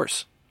 yeah, of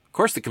course. Of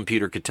course, the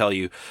computer could tell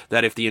you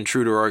that if the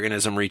intruder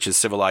organism reaches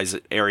civilized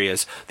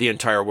areas, the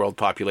entire world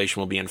population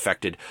will be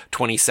infected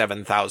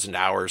 27,000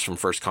 hours from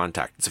first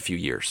contact. It's a few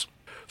years.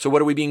 So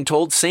what are we being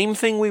told? Same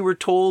thing we were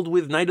told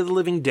with Night of the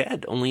Living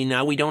Dead, only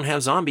now we don't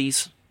have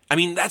zombies. I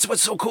mean, that's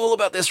what's so cool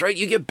about this, right?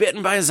 You get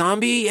bitten by a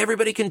zombie,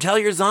 everybody can tell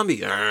you're a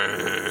zombie,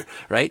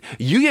 right?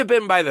 You get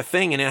bitten by the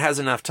thing and it has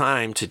enough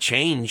time to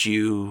change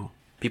you.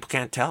 People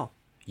can't tell.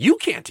 You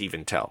can't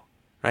even tell,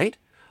 right?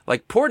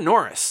 Like poor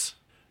Norris.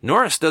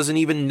 Norris doesn't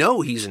even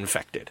know he's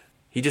infected.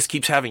 He just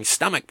keeps having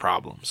stomach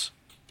problems.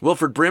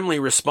 Wilford Brimley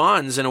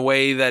responds in a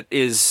way that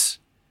is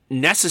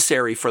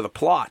necessary for the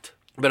plot,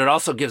 but it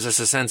also gives us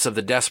a sense of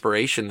the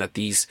desperation that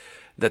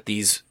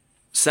these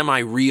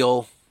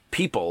semi-real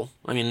people,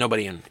 I mean,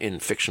 nobody in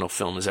fictional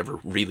film is ever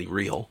really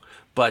real,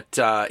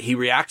 but he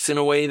reacts in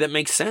a way that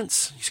makes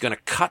sense. He's going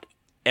to cut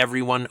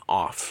everyone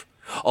off.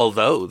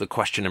 Although the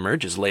question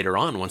emerges later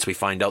on, once we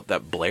find out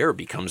that Blair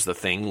becomes the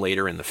thing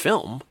later in the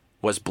film.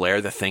 Was Blair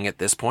the thing at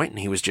this point, and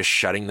he was just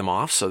shutting them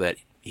off so that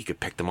he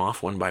could pick them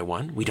off one by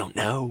one? We don't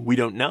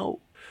know.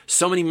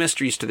 So many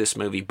mysteries to this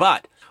movie,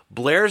 but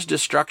Blair's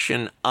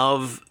destruction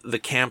of the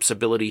camp's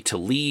ability to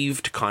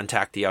leave, to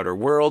contact the outer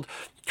world,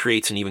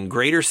 creates an even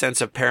greater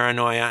sense of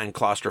paranoia and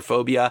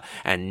claustrophobia.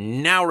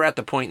 And now we're at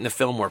the point in the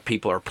film where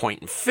people are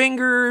pointing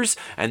fingers,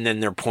 and then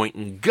they're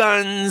pointing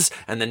guns,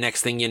 and the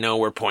next thing you know,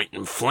 we're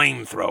pointing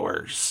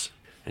flamethrowers.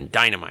 And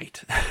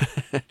dynamite.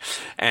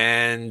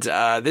 And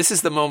this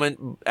is the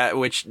moment at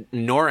which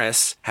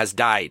Norris has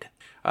died,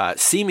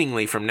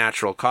 seemingly from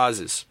natural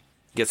causes.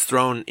 Gets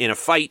thrown in a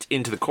fight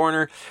into the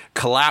corner,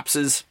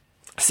 collapses,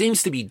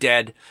 seems to be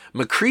dead.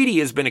 MacReady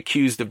has been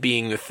accused of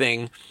being the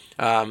thing,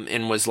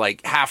 and was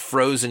like half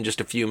frozen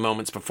just a few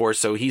moments before,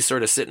 so he's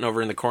sort of sitting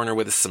over in the corner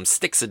with some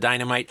sticks of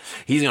dynamite.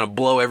 He's going to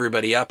blow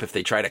everybody up if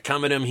they try to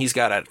come at him. He's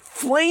got a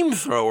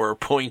flamethrower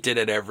pointed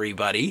at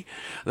everybody.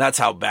 That's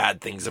how bad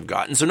things have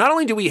gotten. So not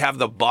only do we have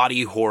the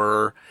body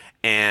horror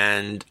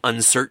and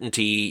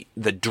uncertainty,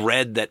 the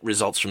dread that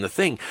results from the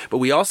thing, but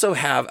we also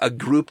have a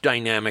group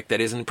dynamic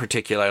that isn't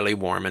particularly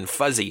warm and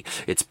fuzzy.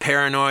 It's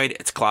paranoid,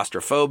 it's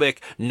claustrophobic,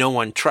 no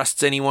one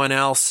trusts anyone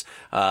else.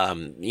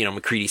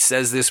 MacReady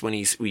says this when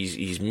he's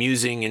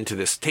musing into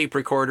this tape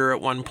recorder at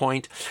one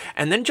point.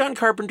 And then John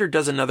Carpenter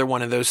does another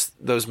one of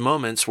those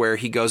moments where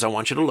he goes, I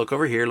want you to look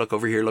over here, look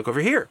over here, look over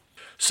here.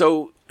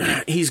 So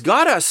he's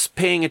got us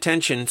paying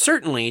attention,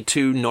 certainly,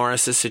 to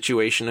Norris's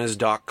situation as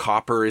Doc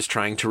Copper is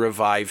trying to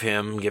revive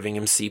him, giving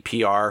him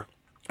CPR,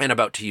 and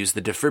about to use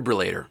the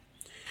defibrillator.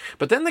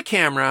 But then the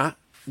camera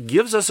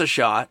gives us a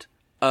shot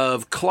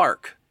of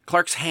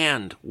Clark's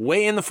hand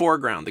way in the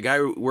foreground. The guy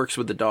who works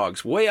with the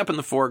dogs, way up in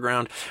the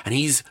foreground, and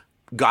he's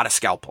got a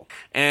scalpel.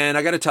 And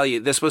I got to tell you,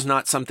 this was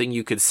not something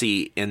you could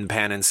see in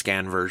pan and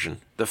scan version.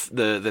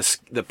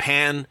 The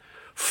pan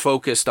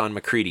focused on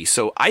MacReady.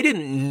 So I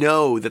didn't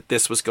know that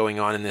this was going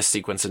on in this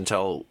sequence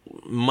until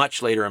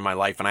much later in my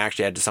life. And I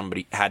actually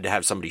had to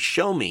have somebody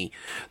show me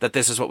that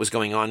this is what was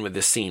going on with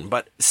this scene.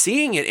 But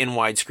seeing it in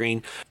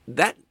widescreen,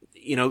 that,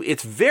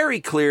 it's very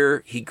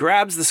clear. He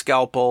grabs the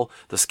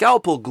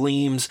scalpel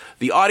gleams.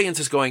 The audience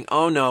is going,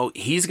 oh no,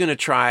 he's going to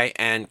try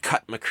and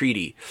cut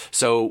MacReady.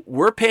 So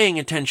we're paying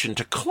attention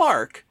to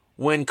Clark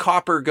when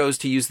Copper goes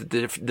to use the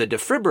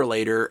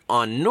defibrillator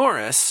on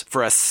Norris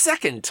for a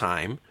second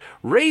time,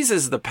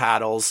 raises the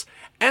paddles,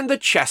 and the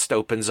chest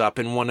opens up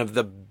in one of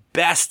the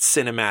best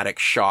cinematic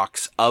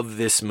shocks of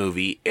this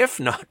movie, if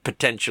not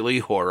potentially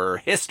horror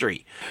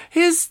history.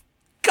 His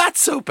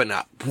guts open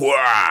up,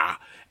 wah,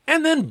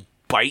 and then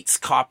bites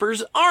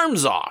Copper's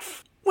arms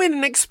off. We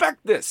didn't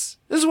expect this.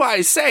 This is why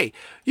I say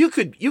you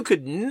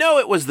could know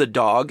it was the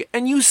dog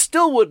and you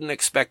still wouldn't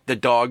expect the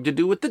dog to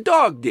do what the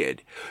dog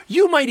did.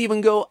 You might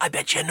even go, I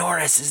bet you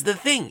Norris is the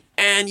thing.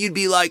 And you'd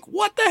be like,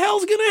 what the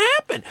hell's going to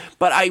happen?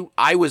 But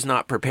I was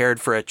not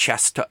prepared for a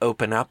chest to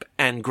open up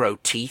and grow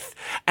teeth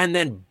and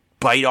then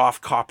bite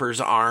off Copper's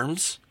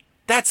arms.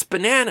 That's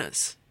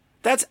bananas.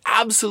 That's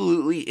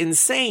absolutely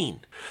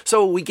insane.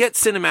 So we get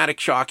cinematic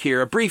shock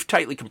here, a brief,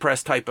 tightly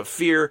compressed type of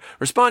fear,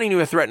 responding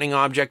to a threatening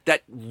object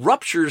that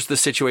ruptures the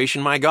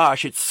situation. My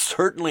gosh, it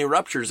certainly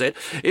ruptures it.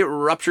 It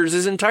ruptures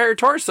his entire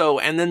torso,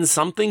 and then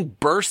something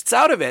bursts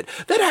out of it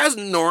that has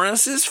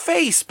Norris's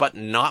face, but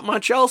not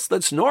much else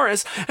that's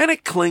Norris, and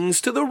it clings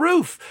to the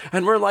roof.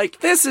 And we're like,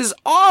 this is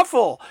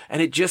awful!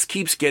 And it just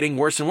keeps getting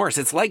worse and worse.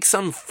 It's like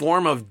some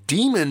form of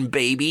demon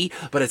baby,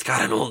 but it's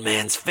got an old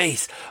man's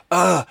face.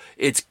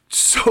 It's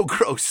so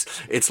gross.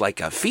 It's like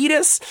a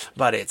fetus,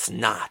 but it's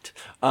not.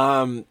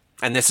 And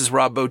this is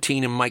Rob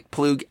Bottin and Mike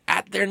Ploog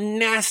at their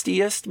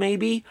nastiest,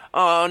 maybe?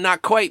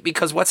 Not quite,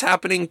 because what's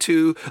happening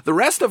to the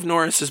rest of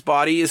Norris's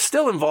body is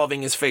still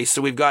involving his face.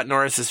 So we've got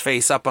Norris's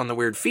face up on the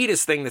weird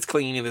fetus thing that's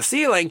clinging to the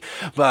ceiling.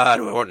 But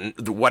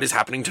what is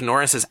happening to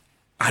Norris's,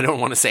 I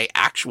don't want to say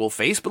actual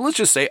face, but let's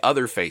just say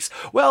other face.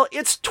 Well,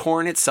 it's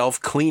torn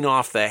itself clean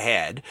off the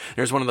head.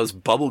 There's one of those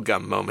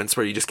bubblegum moments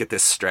where you just get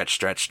this stretch,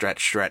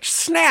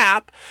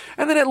 snap,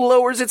 and then it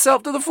lowers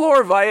itself to the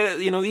floor via,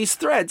 these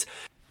threads.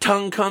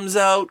 Tongue comes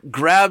out,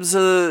 grabs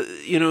a,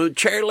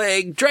 chair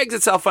leg, drags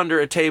itself under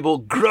a table,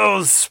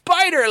 grows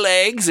spider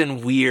legs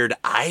and weird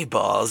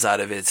eyeballs out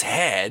of its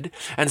head.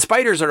 And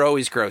spiders are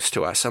always gross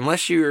to us,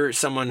 unless you're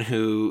someone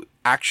who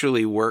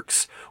actually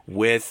works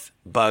with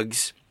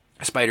bugs.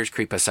 Spiders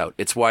creep us out.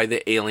 It's why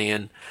the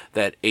Alien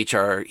that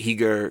H.R.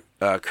 Giger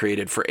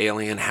created for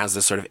Alien has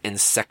this sort of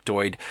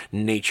insectoid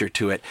nature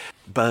to it.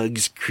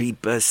 Bugs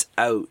creep us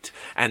out.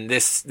 And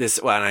this,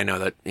 well, I know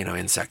that,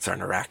 insects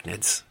aren't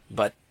arachnids,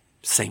 but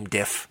same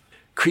diff.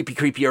 Creepy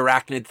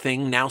arachnid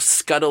thing now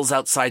scuttles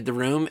outside the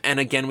room. And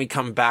again, we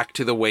come back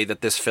to the way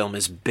that this film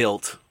is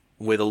built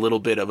with a little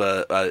bit of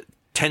a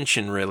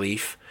tension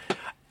relief.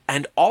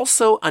 And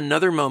also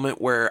another moment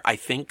where I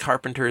think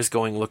Carpenter is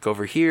going, look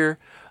over here,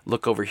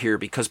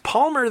 because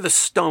Palmer the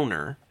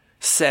stoner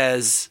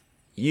says,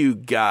 you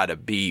gotta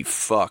be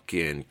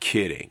fucking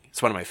kidding.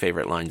 It's one of my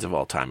favorite lines of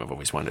all time. I've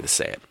always wanted to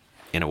say it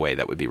in a way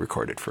that would be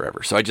recorded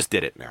forever. So I just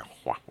did it now.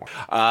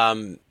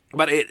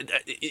 But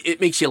it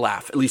makes you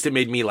laugh. At least it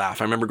made me laugh.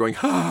 I remember going,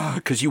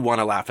 because you want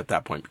to laugh at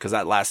that point, because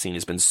that last scene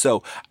has been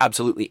so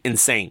absolutely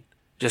insane.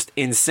 Just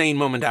insane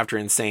moment after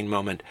insane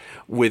moment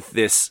with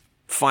this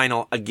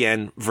final,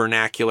 again,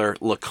 vernacular,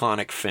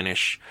 laconic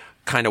finish.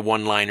 Kind of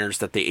one-liners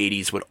that the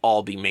 80s would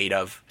all be made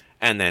of,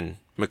 and then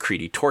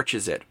MacReady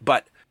torches it.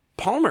 But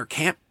Palmer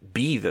can't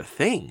be the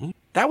thing.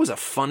 That was a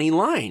funny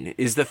line.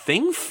 Is the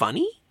thing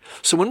funny?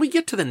 So when we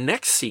get to the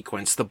next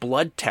sequence, the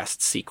blood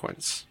test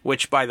sequence,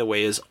 which, by the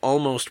way, is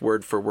almost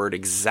word for word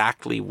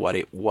exactly what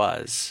it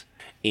was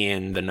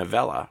in the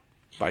novella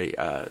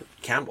by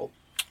Campbell,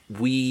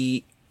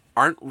 we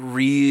aren't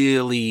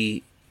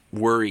really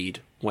worried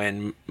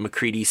when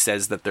MacReady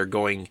says that they're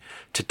going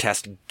to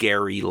test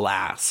Gary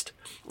last,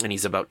 and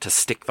he's about to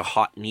stick the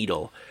hot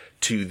needle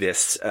to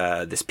this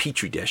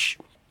petri dish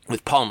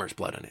with Palmer's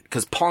blood on it,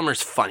 because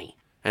Palmer's funny,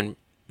 and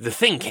the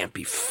thing can't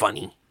be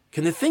funny.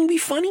 Can the thing be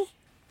funny?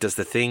 Does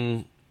the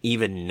thing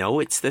even know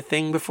it's the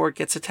thing before it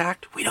gets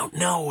attacked? We don't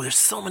know. There's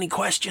so many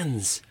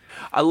questions.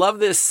 I love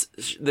this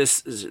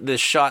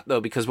shot though,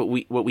 because what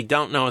we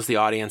don't know as the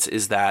audience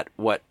is that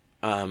what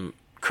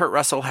Kurt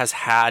Russell has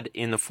had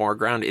in the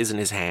foreground is in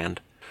his hand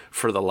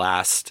for the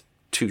last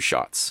two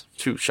shots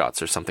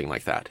or something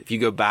like that. If you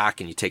go back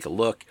and you take a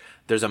look,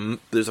 there's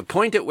a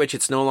point at which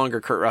it's no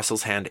longer Kurt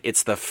Russell's hand.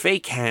 It's the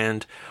fake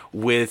hand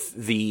with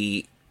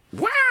the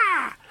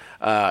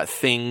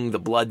thing, the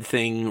blood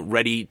thing,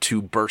 ready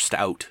to burst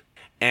out.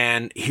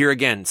 And here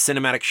again,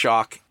 cinematic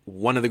shock,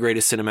 one of the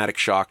greatest cinematic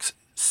shocks.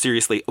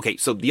 Seriously. Okay,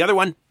 so the other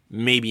one,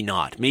 maybe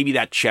not. Maybe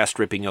that chest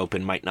ripping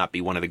open might not be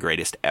one of the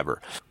greatest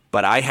ever.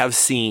 But I have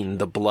seen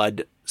the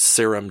blood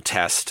serum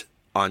test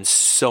on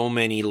so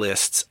many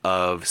lists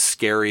of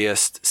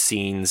scariest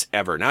scenes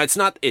ever. Now, it's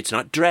not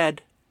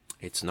Dread.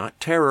 It's not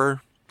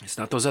terror. It's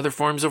not those other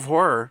forms of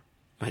horror.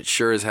 But it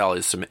sure as hell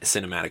is some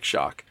cinematic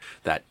shock.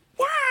 That,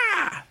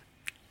 wah!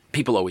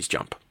 People always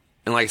jump.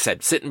 And like I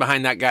said, sitting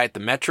behind that guy at the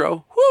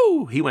Metro,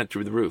 whoo, he went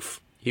through the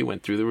roof. He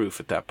went through the roof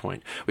at that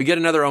point. We get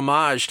another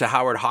homage to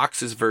Howard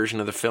Hawks' version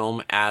of the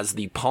film as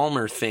the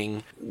Palmer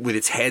thing with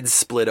its head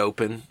split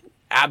open.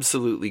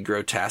 Absolutely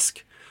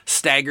grotesque.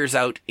 Staggers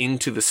out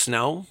into the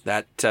snow.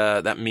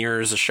 That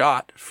mirrors a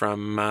shot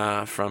from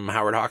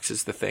Howard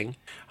Hawks' The Thing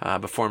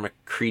before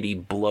MacReady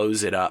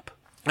blows it up.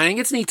 I think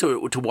it's neat to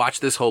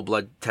watch this whole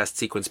blood test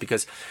sequence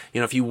because,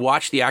 if you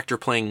watch the actor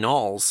playing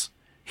Knowles,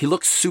 he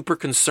looks super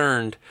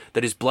concerned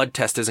that his blood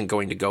test isn't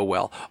going to go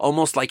well.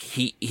 Almost like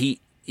he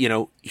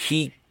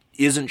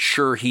isn't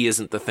sure he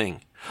isn't the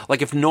Thing.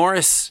 Like if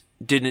Norris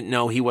didn't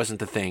know he wasn't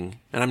the Thing,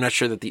 and I'm not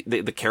sure that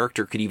the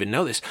character could even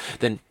know this,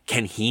 then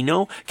can he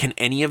know? Can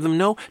any of them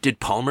know? Did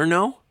Palmer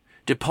know?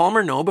 Did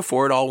Palmer know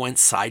before it all went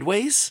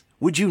sideways?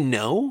 Would you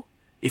know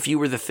if you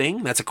were the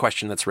Thing? That's a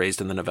question that's raised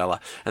in the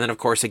novella. And then, of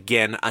course,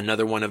 again,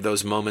 another one of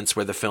those moments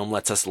where the film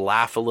lets us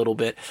laugh a little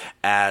bit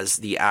as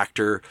the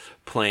actor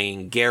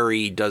playing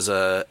Gary does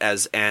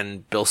as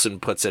Ann Bilson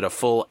puts it, a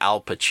full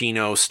Al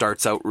Pacino,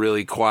 starts out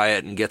really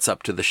quiet and gets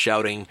up to the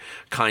shouting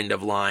kind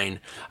of line.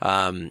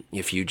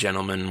 If you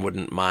gentlemen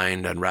wouldn't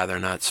mind, I'd rather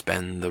not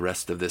spend the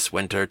rest of this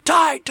winter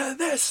tied to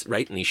this,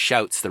 right? And he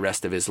shouts the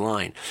rest of his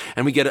line.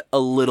 And we get a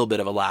little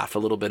bit of a laugh, a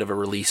little bit of a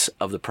release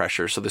of the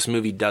pressure. So this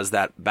movie does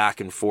that back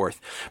and forth.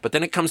 But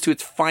then it comes to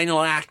its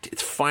final act,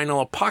 its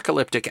final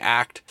apocalyptic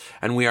act,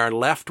 and we are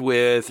left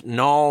with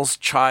Knowles,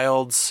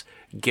 Childs,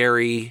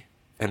 Gary,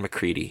 and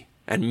MacReady,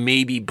 and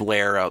maybe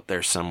Blair out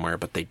there somewhere,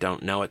 but they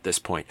don't know at this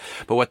point.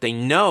 But what they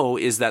know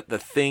is that the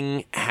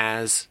Thing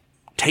has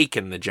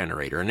taken the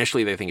generator.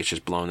 Initially, they think it's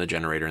just blown the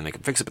generator and they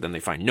can fix it, but then they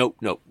find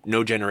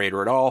no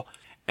generator at all,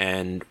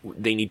 and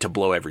they need to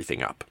blow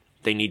everything up.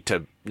 They need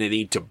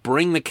to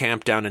bring the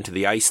camp down into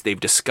the ice. They've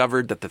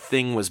discovered that the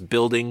Thing was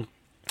building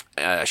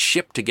a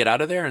ship to get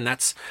out of there, and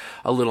that's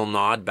a little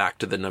nod back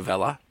to the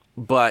novella.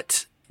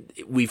 But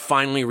we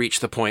finally reach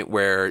the point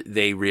where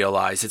they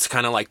realize it's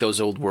kind of like those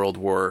old World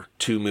War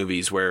II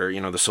movies where,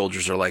 the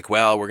soldiers are like,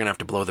 well, we're going to have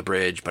to blow the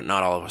bridge, but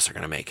not all of us are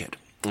going to make it.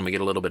 And we get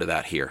a little bit of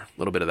that here, a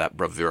little bit of that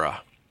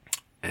bravura.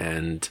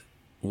 And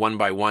one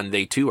by one,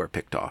 they too are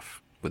picked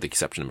off, with the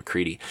exception of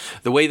MacReady.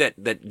 The way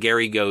that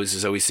Gary goes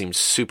has always seemed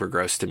super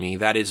gross to me.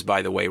 That is,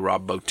 by the way,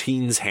 Rob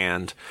Bottin's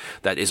hand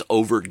that is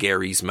over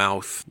Gary's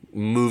mouth,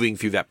 moving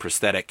through that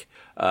prosthetic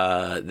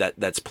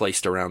that's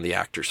placed around the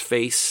actor's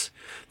face.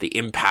 The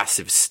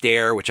impassive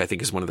stare, which I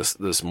think is one of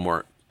those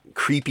more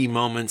creepy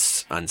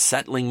moments,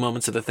 unsettling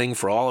moments of the Thing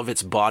for all of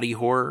its body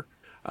horror.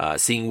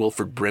 Seeing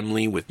Wilford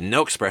Brimley with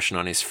no expression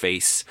on his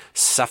face,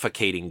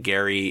 suffocating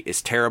Gary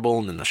is terrible.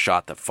 And then the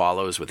shot that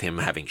follows with him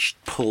having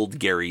pulled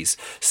Gary's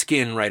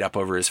skin right up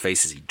over his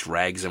face as he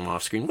drags him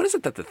off screen. What is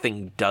it that the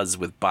Thing does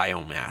with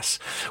biomass?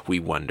 We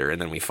wonder.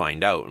 And then we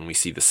find out and we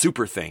see the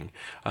super Thing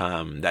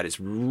that is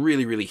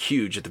really, really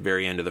huge at the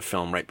very end of the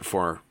film, right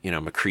before,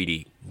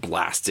 MacReady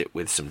blasts it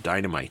with some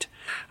dynamite.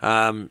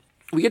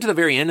 We get to the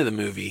very end of the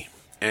movie,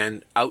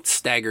 and out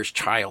staggers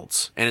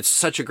Childs. And it's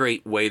such a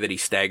great way that he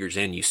staggers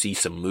in. You see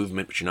some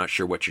movement, but you're not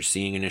sure what you're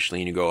seeing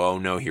initially, and you go, oh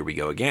no, here we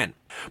go again.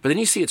 But then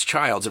you see it's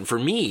Childs, and for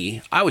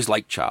me, I always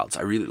liked Childs.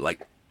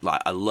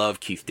 I love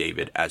Keith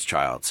David as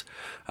Childs.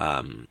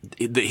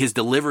 His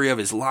delivery of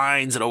his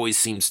lines, it always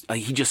seems,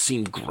 he just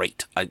seemed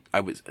great.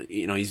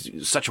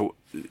 He's such a,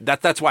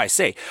 that's why I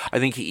say, I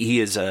think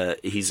he's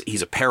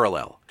a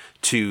parallel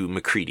to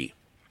MacReady.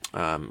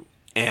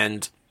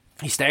 And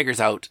he staggers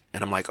out,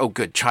 and I'm like, oh,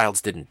 good,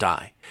 Childs didn't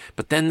die.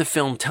 But then the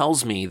film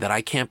tells me that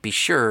I can't be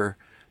sure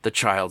the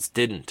Childs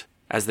didn't.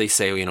 As they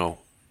say,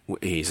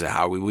 he said,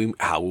 how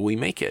will we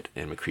make it?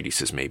 And MacReady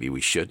says, maybe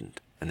we shouldn't.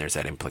 And there's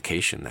that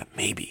implication that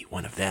maybe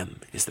one of them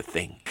is the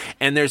Thing.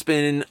 And there's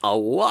been a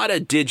lot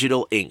of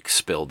digital ink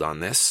spilled on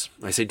this.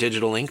 I say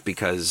digital ink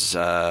because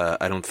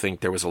I don't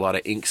think there was a lot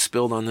of ink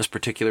spilled on this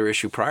particular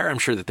issue prior. I'm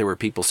sure that there were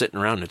people sitting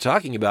around and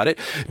talking about it.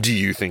 Do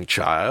you think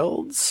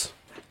Childs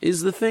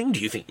is the Thing?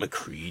 Do you think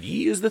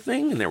MacReady is the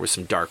Thing? And there was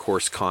some Dark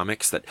Horse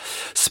comics that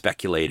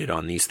speculated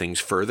on these things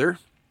further.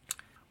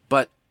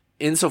 But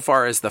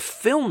insofar as the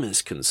film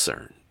is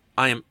concerned,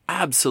 I am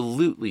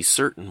absolutely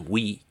certain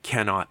we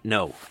cannot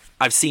know.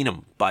 I've seen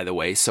them, by the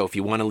way, so if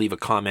you want to leave a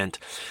comment,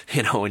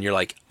 and you're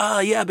like,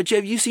 yeah, but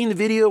have you seen the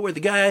video where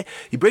the guy,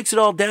 he breaks it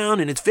all down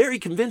and it's very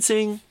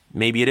convincing?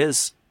 Maybe it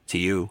is to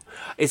you.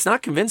 It's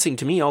not convincing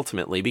to me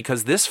ultimately,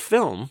 because this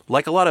film,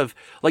 like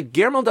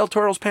Guillermo del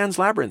Toro's Pan's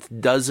Labyrinth,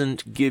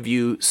 doesn't give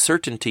you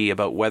certainty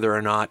about whether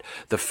or not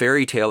the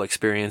fairy tale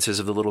experiences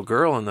of the little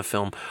girl in the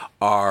film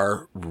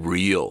are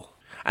real.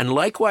 And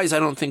likewise, I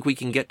don't think we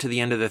can get to the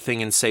end of the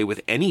thing and say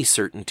with any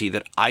certainty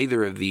that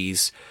either of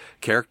these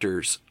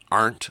characters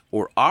aren't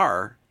or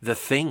are the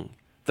Thing.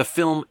 The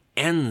film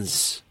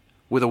ends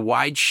with a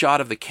wide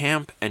shot of the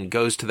camp and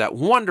goes to that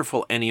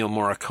wonderful Ennio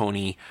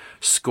Morricone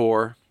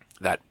score,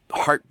 that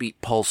heartbeat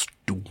pulse,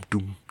 doom,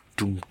 doom,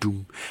 doom,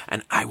 doom.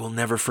 And I will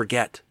never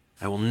forget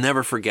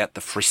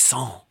the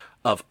frisson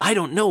of, I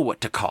don't know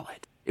what to call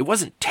it. It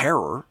wasn't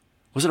terror.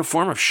 Was it a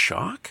form of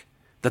shock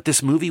that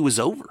this movie was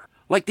over?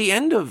 Like the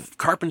end of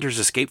Carpenter's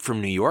Escape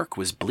from New York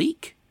was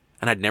bleak,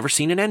 and I'd never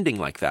seen an ending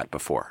like that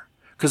before.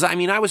 Because,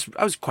 I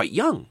was quite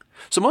young.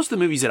 So most of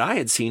the movies that I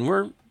had seen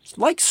were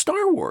like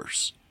Star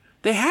Wars.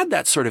 They had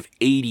that sort of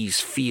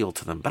 80s feel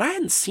to them, but I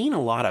hadn't seen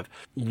a lot of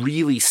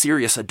really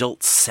serious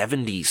adult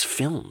 70s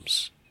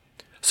films.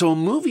 So a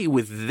movie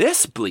with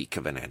this bleak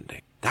of an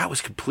ending, that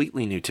was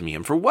completely new to me.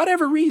 And for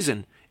whatever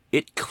reason,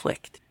 it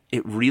clicked.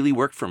 It really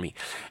worked for me.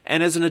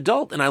 And as an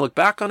adult, and I look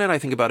back on it, I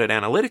think about it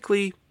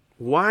analytically,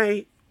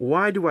 why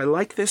do I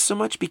like this so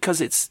much?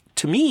 Because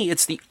to me,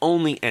 it's the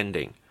only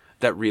ending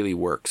that really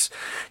works.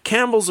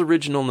 Campbell's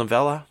original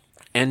novella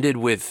ended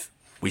with,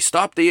 we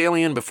stopped the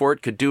alien before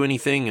it could do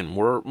anything, and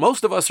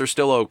most of us are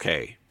still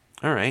okay.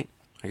 All right.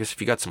 I guess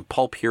if you got some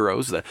pulp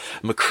heroes, the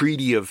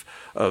Macready of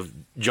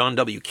John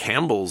W.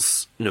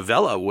 Campbell's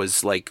novella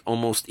was like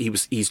almost,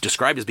 he's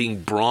described as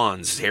being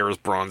bronze. His hair is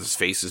bronze, his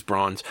face is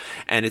bronze.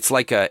 And it's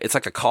like a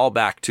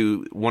callback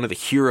to one of the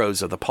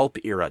heroes of the pulp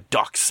era,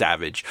 Doc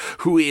Savage,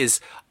 who is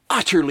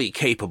utterly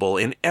capable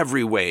in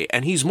every way,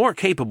 and he's more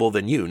capable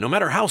than you. No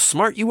matter how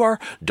smart you are,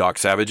 Doc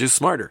Savage is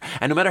smarter.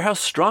 And no matter how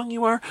strong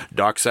you are,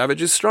 Doc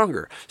Savage is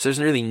stronger. So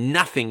there's really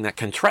nothing that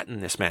can threaten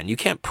this man. You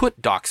can't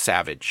put Doc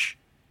Savage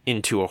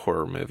into a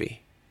horror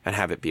movie and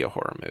have it be a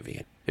horror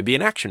movie. It'd be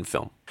an action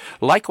film.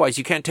 Likewise,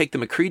 you can't take the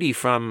Macready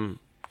from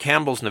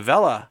Campbell's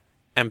novella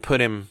and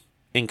put him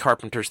in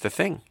Carpenter's The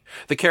Thing.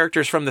 The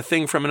characters from The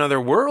Thing from Another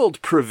World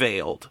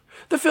prevailed.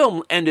 The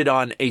film ended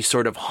on a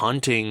sort of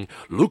haunting,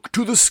 look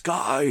to the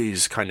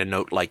skies kind of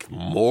note, like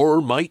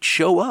more might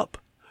show up.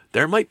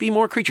 There might be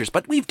more creatures,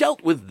 but we've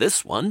dealt with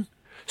this one.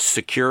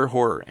 Secure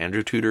horror.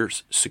 Andrew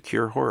Tudor's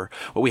secure horror.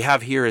 What we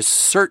have here is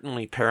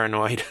certainly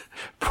paranoid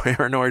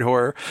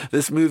horror.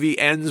 This movie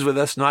ends with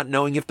us not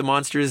knowing if the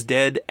monster is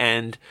dead,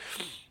 and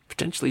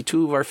potentially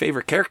two of our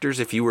favorite characters,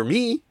 if you were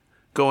me,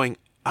 going,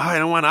 I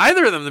don't want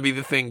either of them to be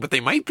the Thing, but they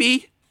might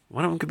be.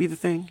 One of them could be the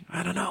Thing.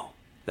 I don't know.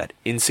 That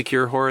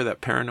insecure horror, that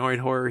paranoid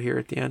horror here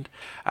at the end,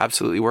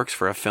 absolutely works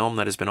for a film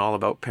that has been all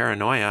about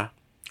paranoia,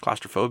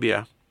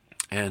 claustrophobia,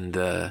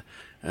 and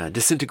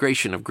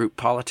disintegration of group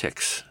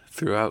politics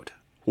throughout.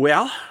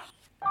 Well,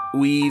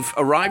 we've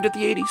arrived at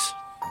the 80s,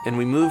 and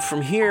we move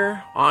from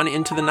here on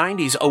into the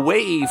 90s,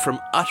 away from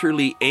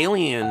utterly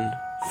alien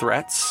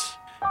threats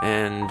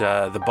and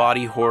the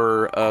body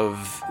horror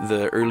of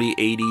the early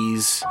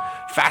 80s,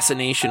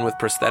 fascination with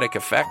prosthetic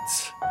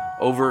effects,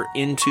 over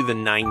into the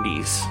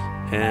 90s.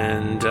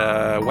 And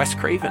Wes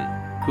Craven,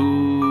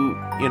 who,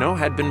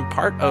 had been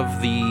part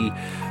of the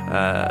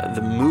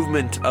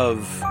movement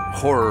of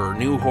horror,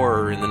 new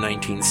horror in the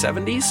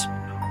 1970s,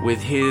 with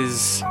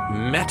his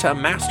meta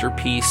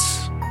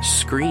masterpiece,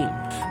 Scream.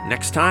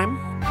 Next time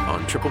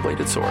on Triple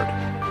Bladed Sword.